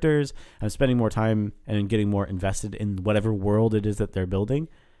characters. I'm spending more time and getting more invested in whatever world it is that they're building.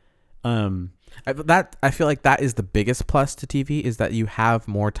 I feel like that is the biggest plus to TV is that you have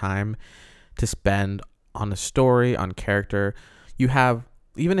more time to spend on a story, on character. You have,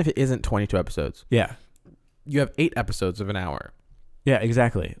 even if it isn't 22 episodes. Yeah. You have 8 episodes of an hour. Yeah,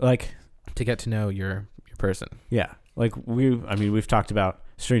 exactly. Like to get to know your person. Yeah. Like we've talked about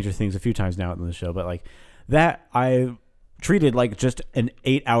Stranger Things a few times now in the show, but like that I treated like just an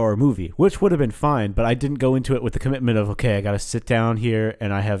 8-hour movie, which would have been fine, but I didn't go into it with the commitment of, okay, I got to sit down here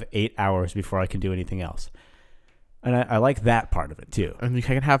and I have 8 hours before I can do anything else. And I like that part of it too. And you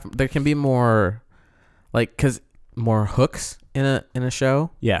can have, there can be more like, cause more hooks in a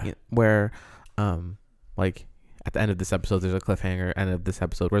show. Yeah. Where, like at the end of this episode, there's a cliffhanger. End of this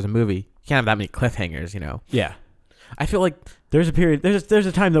episode, whereas a movie, you can't have that many cliffhangers. You know. Yeah. I feel like there's a period. There's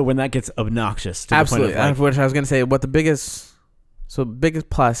a time though when that gets obnoxious. To absolutely. The point of like, which I was gonna say, what the biggest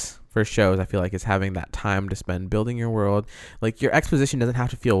plus for shows, I feel like, is having that time to spend building your world. Like your exposition doesn't have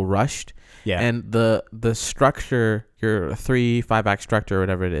to feel rushed. Yeah. And the structure, your 3-5 act structure, or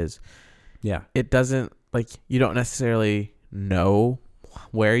whatever it is. Yeah. It doesn't, like, you don't necessarily know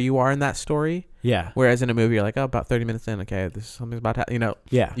where you are in that story. Yeah. Whereas in a movie, you're like, oh, about 30 minutes in, okay, this something's about to happen. You know.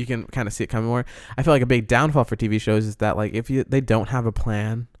 Yeah. You can kind of see it coming more. I feel like a big downfall for TV shows is that, like, if they don't have a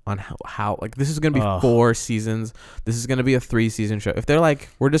plan on how like, this is going to be 4 seasons, this is going to be a 3-season show. If they're like,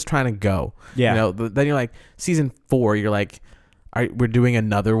 we're just trying to go. Yeah. You know, then you're like, season 4, you're like, we're doing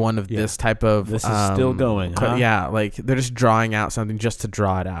another one of this type of. This is still going. Huh? Yeah, like they're just drawing out something just to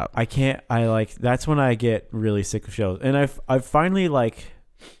draw it out. That's when I get really sick of shows, and I've finally like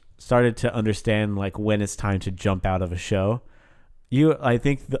started to understand like when it's time to jump out of a show. I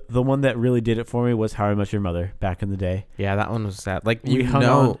think the one that really did it for me was How I Met Your Mother back in the day. Yeah, that one was sad. Like we hung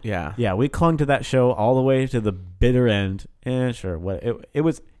on. Yeah, we clung to that show all the way to the bitter end. Sure, what it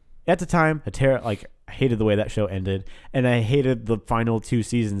was at the time I hated the way that show ended, and I hated the final 2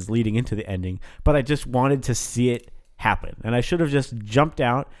 seasons leading into the ending, but I just wanted to see it happen, and I should have just jumped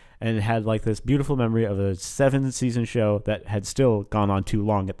out and had like this beautiful memory of a 7-season show that had still gone on too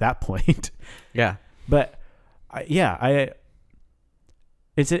long at that point. Yeah. But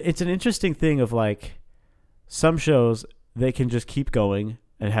it's an interesting thing of like some shows they can just keep going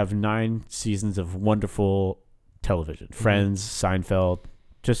and have 9 seasons of wonderful television. Friends, Seinfeld,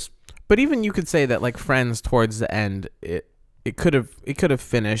 just. But even you could say that like Friends towards the end, it could have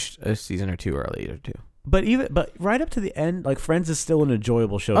finished a season or 2 earlier too. But right up to the end, like Friends is still an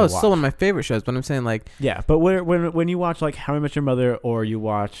enjoyable show. Oh, it's still one of my favorite shows. But I'm saying like but when you watch like How I Met Your Mother or you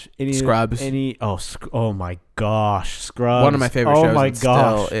watch Scrubs, oh my gosh, Scrubs, one of my favorite shows. Oh my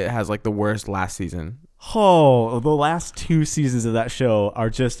gosh, still, it has like the worst last season. Oh, the last 2 seasons of that show are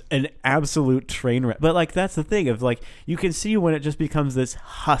just an absolute train wreck. But like that's the thing of like you can see when it just becomes this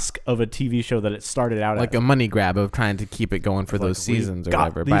husk of a TV show that it started out like as. a money grab of trying to keep it going for those seasons or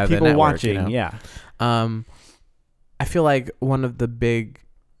whatever. These by people the network, watching, you know? yeah. I feel like one of the big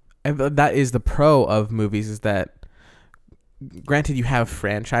that is the pro of movies is that granted you have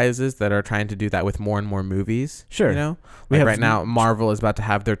franchises that are trying to do that with more and more movies. Sure. You know? Like right now Marvel is about to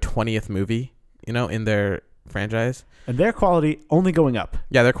have their 20th movie, you know, in their franchise. And their quality only going up.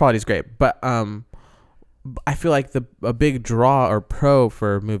 Yeah, their quality's great. But I feel like a big draw or pro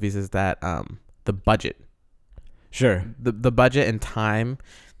for movies is that the budget. Sure. The budget and time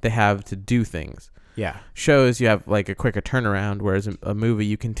they have to do things. Yeah. Shows you have like a quicker turnaround, whereas a movie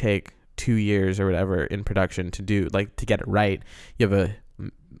you can take 2 years or whatever in production to do, like to get it right. You have a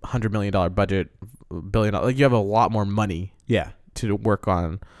 $100 million budget, $1 billion, like you have a lot more money. Yeah. To work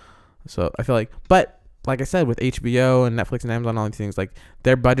on. So I feel like, but like I said, with HBO and Netflix and Amazon, all these things, like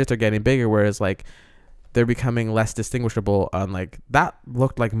their budgets are getting bigger, whereas like they're becoming less distinguishable on like that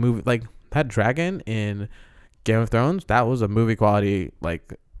looked like movie, like that dragon in Game of Thrones, that was a movie quality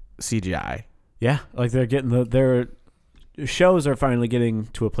like CGI. Yeah, like they're getting their shows are finally getting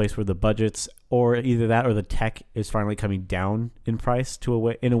to a place where the budgets or either that or the tech is finally coming down in price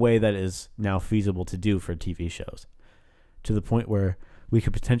in a way that is now feasible to do for TV shows, to the point where we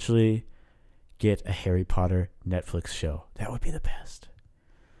could potentially get a Harry Potter Netflix show. That would be the best.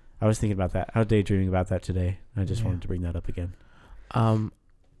 I was thinking about that. I was daydreaming about that today. I just wanted to bring that up again.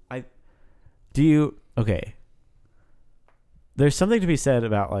 Okay. There's something to be said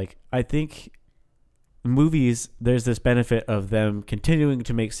about like I think movies, there's this benefit of them continuing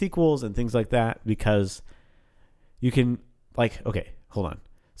to make sequels and things like that because you can like, okay, hold on.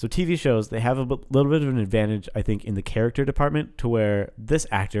 So TV shows, they have a little bit of an advantage, I think, in the character department to where this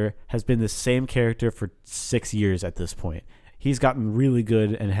actor has been the same character for 6 years at this point. He's gotten really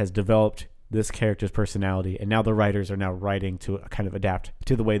good and has developed this character's personality, and now the writers are now writing to kind of adapt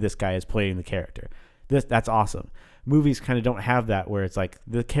to the way this guy is playing the character. That's awesome. Movies kind of don't have that where it's like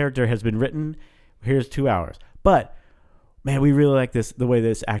the character has been written, here's 2 hours. But man, we really like the way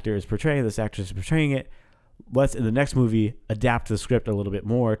this actor is portraying, this actress is portraying it. Let's in the next movie adapt the script a little bit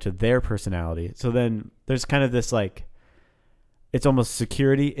more to their personality. So then there's kind of this like, it's almost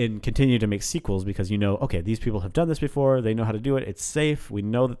security in continue to make sequels because you know, okay, these people have done this before, they know how to do it, it's safe, we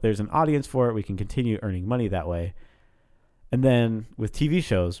know that there's an audience for it, we can continue earning money that way. And then with TV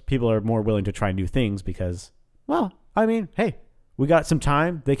shows, people are more willing to try new things because, well, I mean, hey, we got some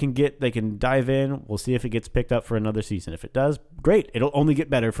time. They can dive in. We'll see if it gets picked up for another season. If it does, great. It'll only get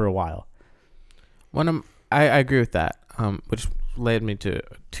better for a while. I agree with that, which led me to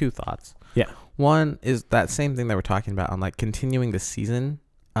 2 thoughts. Yeah. One is that same thing that we're talking about on like continuing the season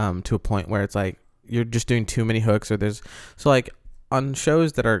to a point where it's like you're just doing too many hooks so like on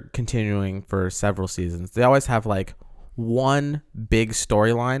shows that are continuing for several seasons, they always have like one big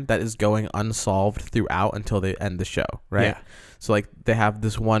storyline that is going unsolved throughout until they end the show, right? Yeah. So like they have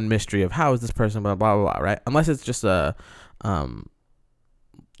this one mystery of how is this person blah blah blah, right? Unless it's just a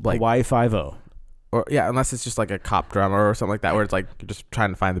like Hawaii 5-0. Or yeah, unless it's just like a cop drama or something like that where it's like you're just trying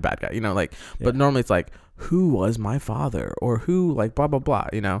to find the bad guy, you know, like but normally it's like who was my father or who like blah blah blah,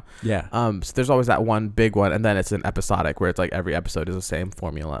 you know. Yeah. So there's always that one big one, and then it's an episodic where it's like every episode is the same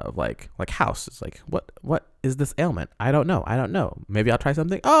formula of like House. It's like what is this ailment? I don't know. Maybe I'll try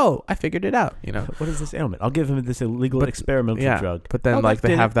something. Oh, I figured it out, you know. What is this ailment? I'll give him this illegal experimental drug. But then like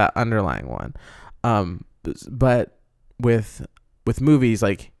they have that underlying one. But with movies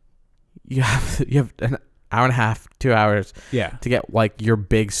like you have an hour and a half, 2 hours to get like your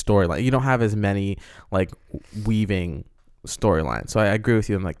big storyline. You don't have as many like weaving storylines. So I agree with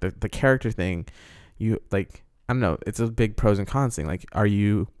you on like the character thing. You like, I don't know, it's a big pros and cons thing. Like, are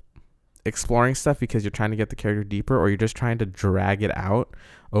you exploring stuff because you're trying to get the character deeper, or you're just trying to drag it out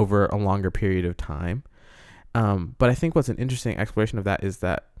over a longer period of time? But I think what's an interesting exploration of that is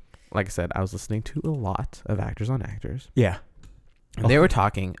that, like I said, I was listening to a lot of Actors on Actors. Yeah. And they were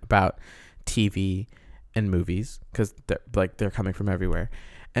talking about TV and movies because they're coming from everywhere.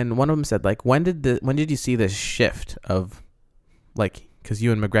 And one of them said, like, when did you see this shift of, like, because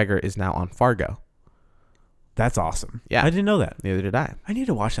Ewan McGregor is now on Fargo. That's awesome. Yeah. I didn't know that. Neither did I. I need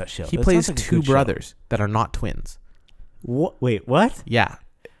to watch that show. He That plays sounds like a two good show. brothers that are not twins. What? Wait, what? Yeah.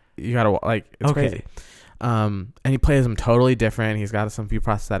 You gotta, like, it's Okay. crazy. And he plays them totally different. He's got some few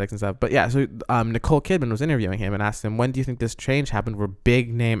prosthetics and stuff. But yeah, so Nicole Kidman was interviewing him and asked him, when do you think this change happened where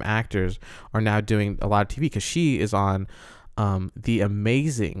big name actors are now doing a lot of TV? Because she is on the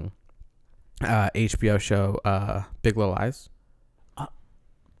amazing HBO show Big Little Lies. I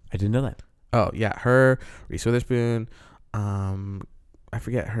didn't know that. Oh, yeah. Her, Reese Witherspoon, I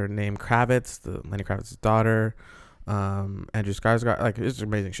forget her name, Kravitz, Lenny Kravitz's daughter. Andrew Skarsgård, like, it's an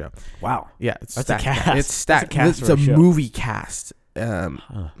amazing show. Wow. Yeah, it's That's stacked. a cast. It's stacked. That's a cast It's for a a show. movie cast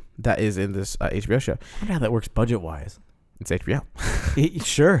that is in this HBO show. I wonder how that works budget-wise. It's HBO.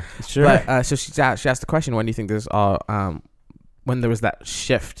 Sure. But so she asked the question, when do you think this all when there was that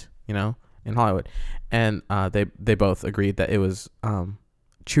shift, you know, in Hollywood? And they both agreed that it was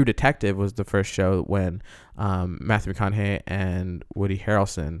True Detective was the first show when Matthew McConaughey and Woody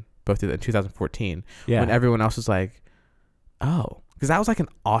Harrelson both did that in 2014. Yeah. When everyone else was like, oh, because that was like an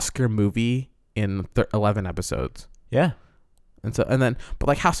Oscar movie in 11 episodes. Yeah. And then, but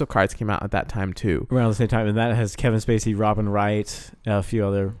like House of Cards came out at that time too. Around the same time, and that has Kevin Spacey, Robin Wright, a few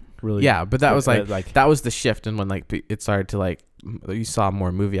other really. Yeah, but that was like that was the shift, and when like it started to like you saw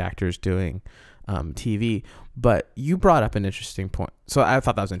more movie actors doing TV. But you brought up an interesting point, so I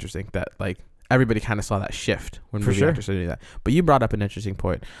thought that was interesting that like everybody kind of saw that shift when movie actors started doing that. But you brought up an interesting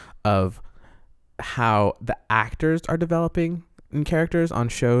point of how the actors are developing in characters on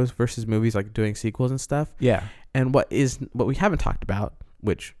shows versus movies, like doing sequels and stuff. Yeah. And what we haven't talked about,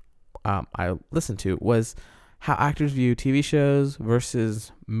 which I listened to, was how actors view TV shows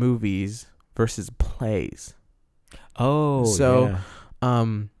versus movies versus plays. Oh, So,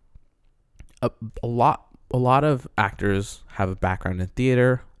 yeah. a lot of actors have a background in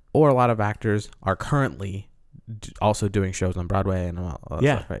theater, or a lot of actors are currently also doing shows on Broadway and all that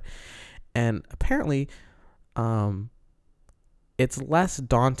stuff, right? And apparently, it's less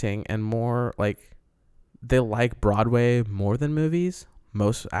daunting and more like they like Broadway more than movies,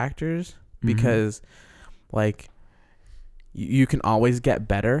 most actors, because like you can always get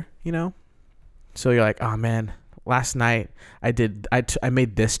better, you know? So you're like, oh man, last night I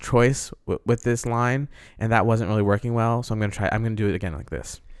made this choice with this line and that wasn't really working well. So I'm going to do it again like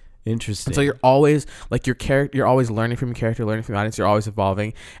this. Interesting. And so you're always like you're always learning from your character, learning from the audience. You're always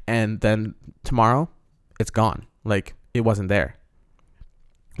evolving. And then tomorrow it's gone. Like it wasn't there.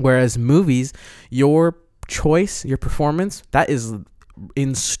 Whereas movies, your choice, your performance, that is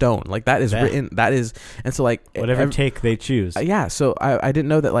in stone. Like that is written. That is, and so like whatever take they choose. Yeah. So I didn't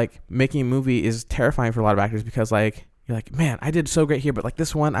know that like making a movie is terrifying for a lot of actors because like you're like, man, I did so great here, but like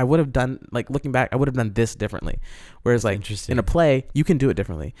this one, I would have done, like looking back, I would have done this differently. Whereas like in a play, you can do it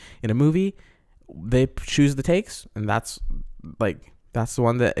differently. In a movie, they choose the takes, and that's the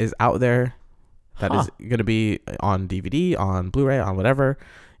one that is out there. That is going to be on DVD, on Blu-ray, on whatever,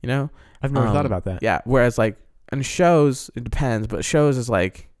 you know. I've never thought about that. Yeah. Whereas like in shows, it depends, but shows is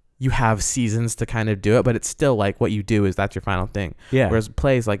like you have seasons to kind of do it, but it's still like what you do is that's your final thing. Yeah. Whereas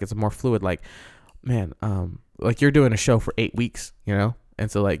plays, like it's more fluid. Like, man, like you're doing a show for 8 weeks, you know,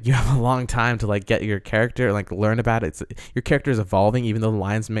 and so like you have a long time to like get your character, like learn about it. Your character is evolving, even though the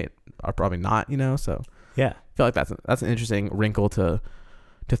lines are probably not, you know. So yeah, I feel like that's an interesting wrinkle to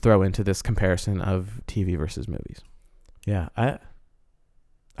throw into this comparison of TV versus movies. Yeah,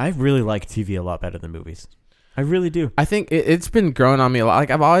 I really like TV a lot better than movies. I really do. I think it's been growing on me a lot.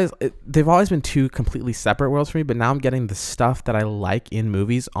 Like they've always been two completely separate worlds for me, but now I'm getting the stuff that I like in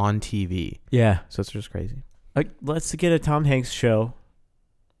movies on TV. Yeah. So it's just crazy. Like, let's get a Tom Hanks show.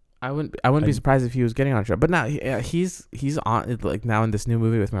 I wouldn't be surprised if he was getting on a show. But now he's on like now in this new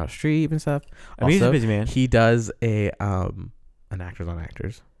movie with Meryl Streep and stuff. I mean, he's a busy man. He does an Actors on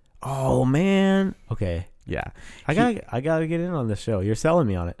Actors. Oh man. Okay. Yeah. I gotta get in on this show. You're selling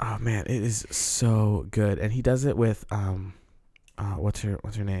me on it. Oh man, it is so good. And he does it with what's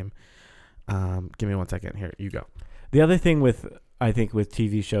her name? Give me 1 second. Here, you go. The other thing with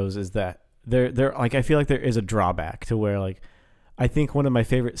TV shows is that they're like, I feel like there is a drawback to where, like, I think one of my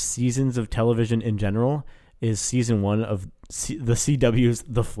favorite seasons of television in general is season 1 of the CW's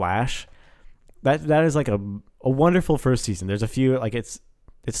The Flash. That is like a wonderful first season. There's a few, like, it's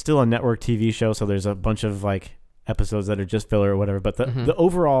still a network TV show, so there's a bunch of like episodes that are just filler or whatever. But the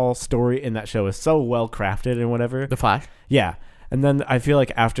overall story in that show is so well crafted and whatever. The Flash. Yeah, And then I feel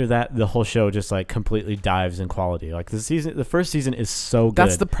like after that, the whole show just like completely dives in quality. Like the first season is so good.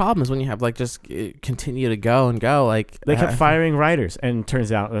 That's the problem, is when you have like just continue to go and go. Like they kept firing writers, and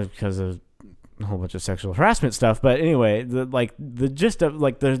turns out because of a whole bunch of sexual harassment stuff. But anyway, the gist of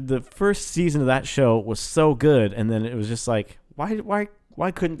like the first season of that show was so good, and then it was just like,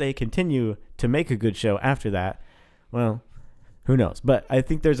 why couldn't they continue to make a good show after that? Well, who knows? But I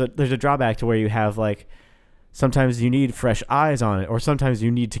think there's a drawback to where you have like, sometimes you need fresh eyes on it, or sometimes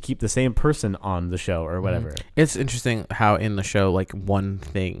you need to keep the same person on the show or whatever. It's interesting how in the show, like, one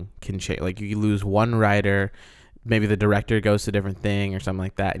thing can change. Like, you lose one writer, maybe the director goes to a different thing or something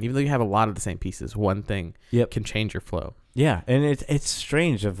like that. And even though you have a lot of the same pieces, one thing can change your flow. Yeah, and it's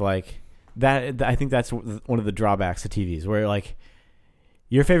strange of like that. I think that's one of the drawbacks of TVs, where like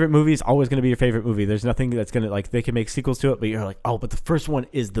your favorite movie is always going to be your favorite movie. There's nothing that's going to, like, they can make sequels to it, but you're like, oh, but the first one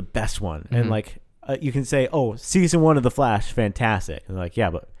is the best one. And like, you can say, oh, season 1 of The Flash, fantastic. And like, yeah,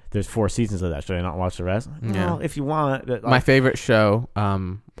 but there's 4 seasons of that. Should I not watch the rest? Well, if you want. Like, my favorite show,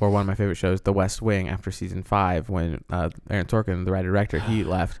 or one of my favorite shows, The West Wing, after season 5, when Aaron Sorkin, the writer-director, he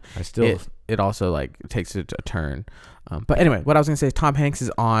left. It also like takes a turn. But anyway, what I was going to say is Tom Hanks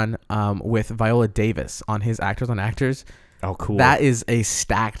is on with Viola Davis on his Actors on Actors. Oh, cool. That is a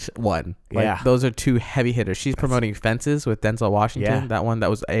stacked one. Like, those are 2 heavy hitters. She's promoting Fences with Denzel Washington. That one, that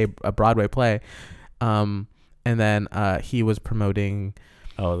was a Broadway play. And then he was promoting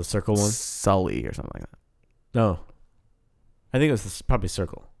the Circle one? Sully or something like that. No. I think it was probably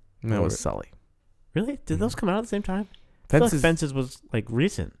Circle. No, it was Sully. Really? Did those come out at the same time? Fences, I feel like Fences was like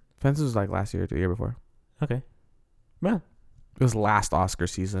recent. Fences was like last year or the year before. Okay. Well. It was last Oscar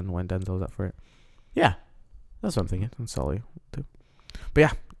season when Denzel was up for it. Yeah. That's what I'm thinking. And Sully too. But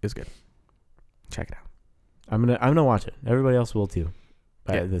yeah, it was good. Check it out. I'm gonna watch it. Everybody else will too.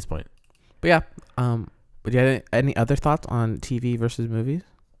 At this point. But yeah. But you had any other thoughts on TV versus movies?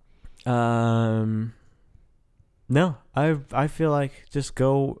 No. I feel like just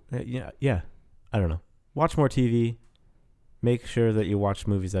go. Yeah. I don't know. Watch more TV. Make sure that you watch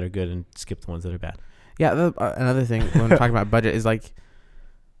movies that are good and skip the ones that are bad. Yeah. Another thing when we're talking about budget is like,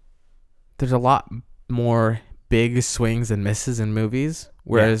 there's a lot more big swings and misses in movies,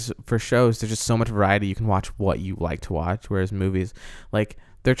 whereas for shows there's just so much variety. You can watch what you like to watch, whereas movies, like,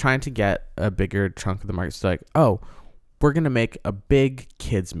 they're trying to get a bigger chunk of the market. So like, oh, we're gonna make a big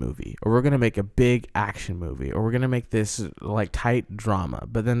kids movie, or we're gonna make a big action movie, or we're gonna make this like tight drama.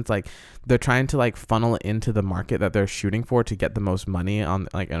 But then it's like they're trying to like funnel it into the market that they're shooting for to get the most money on,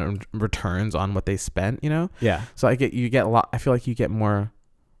 like, returns on what they spent, you know? Yeah. So I feel like you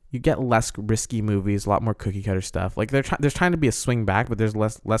get less risky movies, a lot more cookie cutter stuff. Like, there's trying to be a swing back, but there's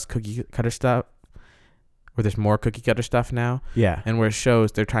less cookie cutter stuff. Where there's more cookie cutter stuff now. Yeah. And where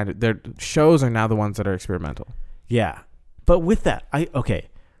shows, their shows are now the ones that are experimental. Yeah. But with that,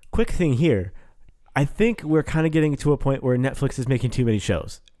 quick thing here. I think we're kind of getting to a point where Netflix is making too many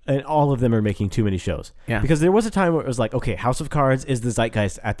shows. And all of them are making too many shows. Yeah. Because there was a time where it was like, okay, House of Cards is the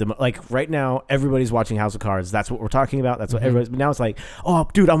zeitgeist at the like right now. Everybody's watching House of Cards. That's what we're talking about. That's what everybody's. But now it's like, oh,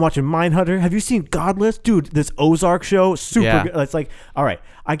 dude, I'm watching Mindhunter. Have you seen Godless, dude? This Ozark show, super good. It's like, all right,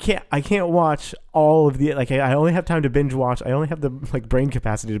 I can't watch all of the like. I only have time to binge watch. I only have the like brain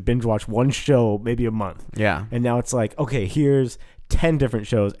capacity to binge watch one show maybe a month. Yeah. And now it's like, okay, here's 10 different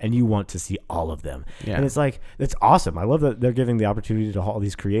shows and you want to see all of them. Yeah. And it's like, it's awesome. I love that they're giving the opportunity to all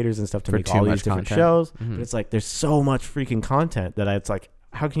these creators and stuff to make all these different shows. Mm-hmm. But it's like, there's so much freaking content that it's like,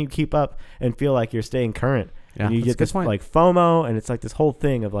 how can you keep up and feel like you're staying current? Yeah, and you get this like FOMO, and it's like this whole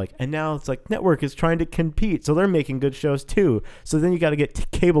thing of like, and now it's like network is trying to compete. So they're making good shows too. So then you got to get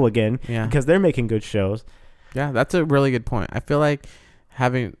cable again because they're making good shows. Yeah, that's a really good point. I feel like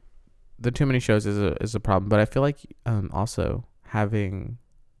having the too many shows is a problem, but I feel like also having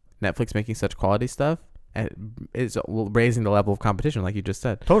Netflix making such quality stuff is raising the level of competition, like you just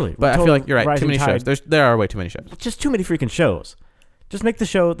said. Totally. But I feel like you're right. Too many shows. There are way too many shows. Just too many freaking shows. Just make the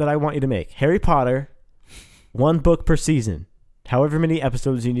show that I want you to make. Harry Potter, 1 book per season. However many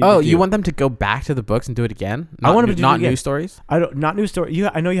episodes you need. Oh, you want them to go back to the books and do it again? I want them to do it again. New stories. Not new story.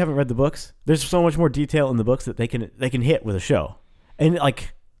 I know you haven't read the books. There's so much more detail in the books that they can hit with a show. And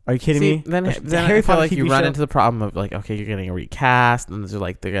like, are you kidding me? Then Harry I feel like you run into the problem of like, okay, you're getting a recast, and they're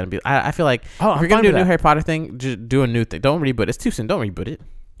like they're gonna be. I feel like if you're gonna do a new Harry Potter thing, just do a new thing. Don't reboot. It's too soon. Don't reboot it.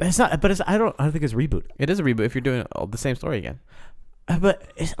 But it's not. But I don't think it's a reboot. It is a reboot if you're doing the same story again.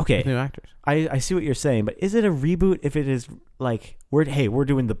 But it's okay. With new actors. I see what you're saying, but is it a reboot if it is like we're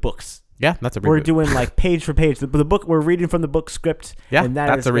doing the books? Yeah, that's a reboot. We're doing like page for page. The book we're reading from the book script. Yeah, and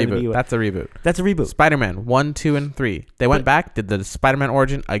that's a reboot. That's a reboot. That's a reboot. Spider-Man 1, 2, and 3. They went back, did the Spider-Man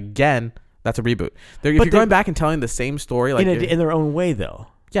origin again, That's a reboot. If you're going back and telling the same story, like in their own way, though.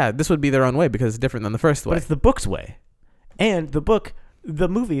 Yeah, this would be their own way because it's different than the first way. But it's the book's way, and the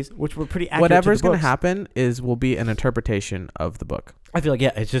movies, which were pretty accurate. Whatever's going to happen will be an interpretation of the book. I feel like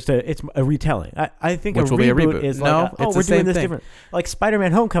it's just a retelling. I think which will be a reboot. Is no, like we're doing this different. Like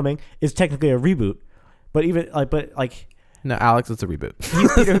Spider-Man: Homecoming is technically a reboot, but no, Alex, it's a reboot.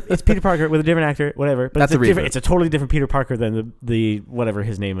 It's Peter Parker with a different actor, whatever. But that's a reboot. It's a totally different Peter Parker than the whatever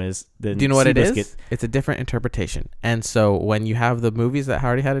his name is. Do you know what it is? It's a different interpretation. And so when you have the movies that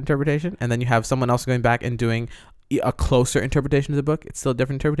already had interpretation, and then you have someone else going back and doing a closer interpretation of the book, it's still a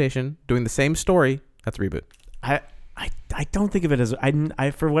different interpretation. Doing the same story, that's a reboot. I don't think of it as I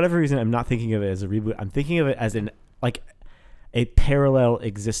for whatever reason I'm not thinking of it as a reboot. I'm thinking of it as a parallel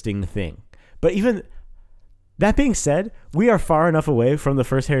existing thing. But even that being said, we are far enough away from the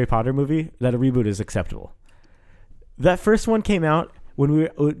first Harry Potter movie that a reboot is acceptable. That first one came out when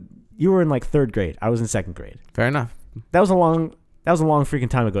you were in like 3rd grade. I was in 2nd grade. Fair enough. That was a long freaking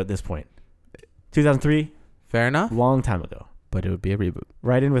time ago at this point. 2003. Fair enough. Long time ago. But it would be a reboot.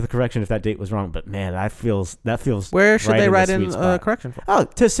 Write in with a correction if that date was wrong. But man, that feels. Where should they write in a correction for? Oh,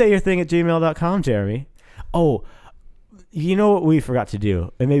 to sayyourthing@gmail.com, Jeremy. Oh, you know what we forgot to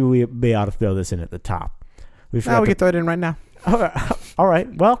do, and maybe we ought to throw this in at the top. We can throw it in right now. All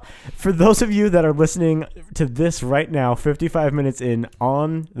right. Well, for those of you that are listening to this right now, 55 minutes in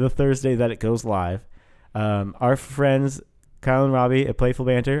on the Thursday that it goes live, our friends Kyle and Robbie at Playful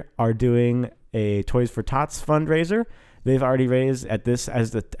Banter are doing a Toys for Tots fundraiser. They've already raised at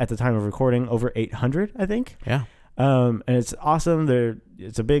the time of recording over 800, I think. Yeah. And it's awesome.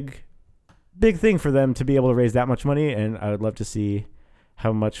 It's a big thing for them to be able to raise that much money, and I would love to see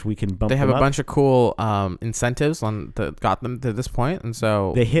how much we can bump. They have them a up. bunch of cool incentives that got them to this point, and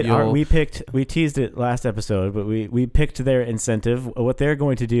so they hit. We teased it last episode, but we picked their incentive, what they're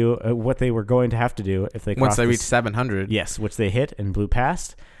going to do, what they were going to have to do if they once they reach 700. Yes, which they hit and blew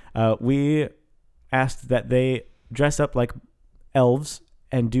past. We asked that they dress up like elves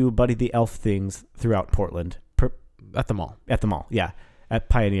and do Buddy the Elf things throughout Portland. At the mall. At the mall, yeah. At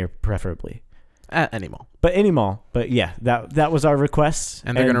Pioneer, preferably. At any mall. But any mall. But yeah, that was our request.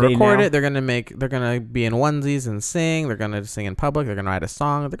 And they're going to record it. They're going to be in onesies and sing. They're going to sing in public. They're going to write a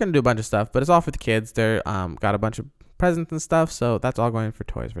song. They're going to do a bunch of stuff. But it's all for the kids. They're got a bunch of presents and stuff. So that's all going for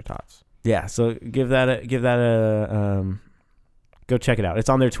Toys for Tots. Yeah. So give that a go check it out. It's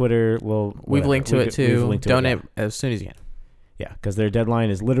on their Twitter. We've linked to it too. Donate as soon as you can. Yeah, because their deadline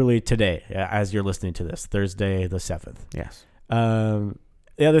is literally today, as you're listening to this, Thursday the 7th. Yes.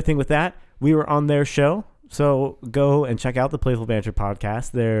 The other thing with that, we were on their show, so go and check out the Playful Banter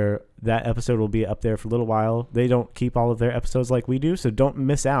podcast. That episode will be up there for a little while. They don't keep all of their episodes like we do, so don't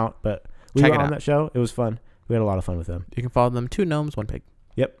miss out. But we were on that show. It was fun. We had a lot of fun with them. You can follow them. 2 gnomes, 1 pig.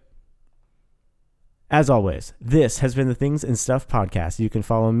 Yep. As always, this has been the Things and Stuff podcast. You can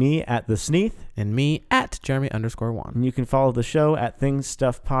follow me at The Sneath. And me at Jeremy_1. And you can follow the show at Things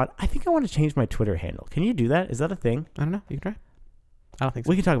Stuff Pod. I think I want to change my Twitter handle. Can you do that? Is that a thing? I don't know. You can try. I don't think so.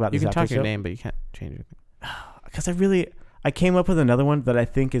 We can talk about this after the show. You can talk your name, but you can't change anything. Because I came up with another one that I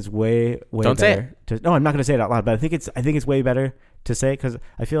think is way don't better. Say it. No, I'm not going to say it out loud, but I think it's way better to say, because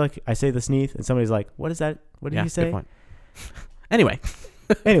I feel like I say The Sneath and somebody's like, what is that? What did you say? Good point.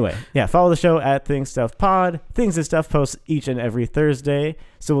 Anyway, yeah, follow the show at Things Stuff Pod. Things and Stuff posts each and every Thursday.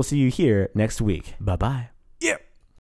 So we'll see you here next week. Bye-bye.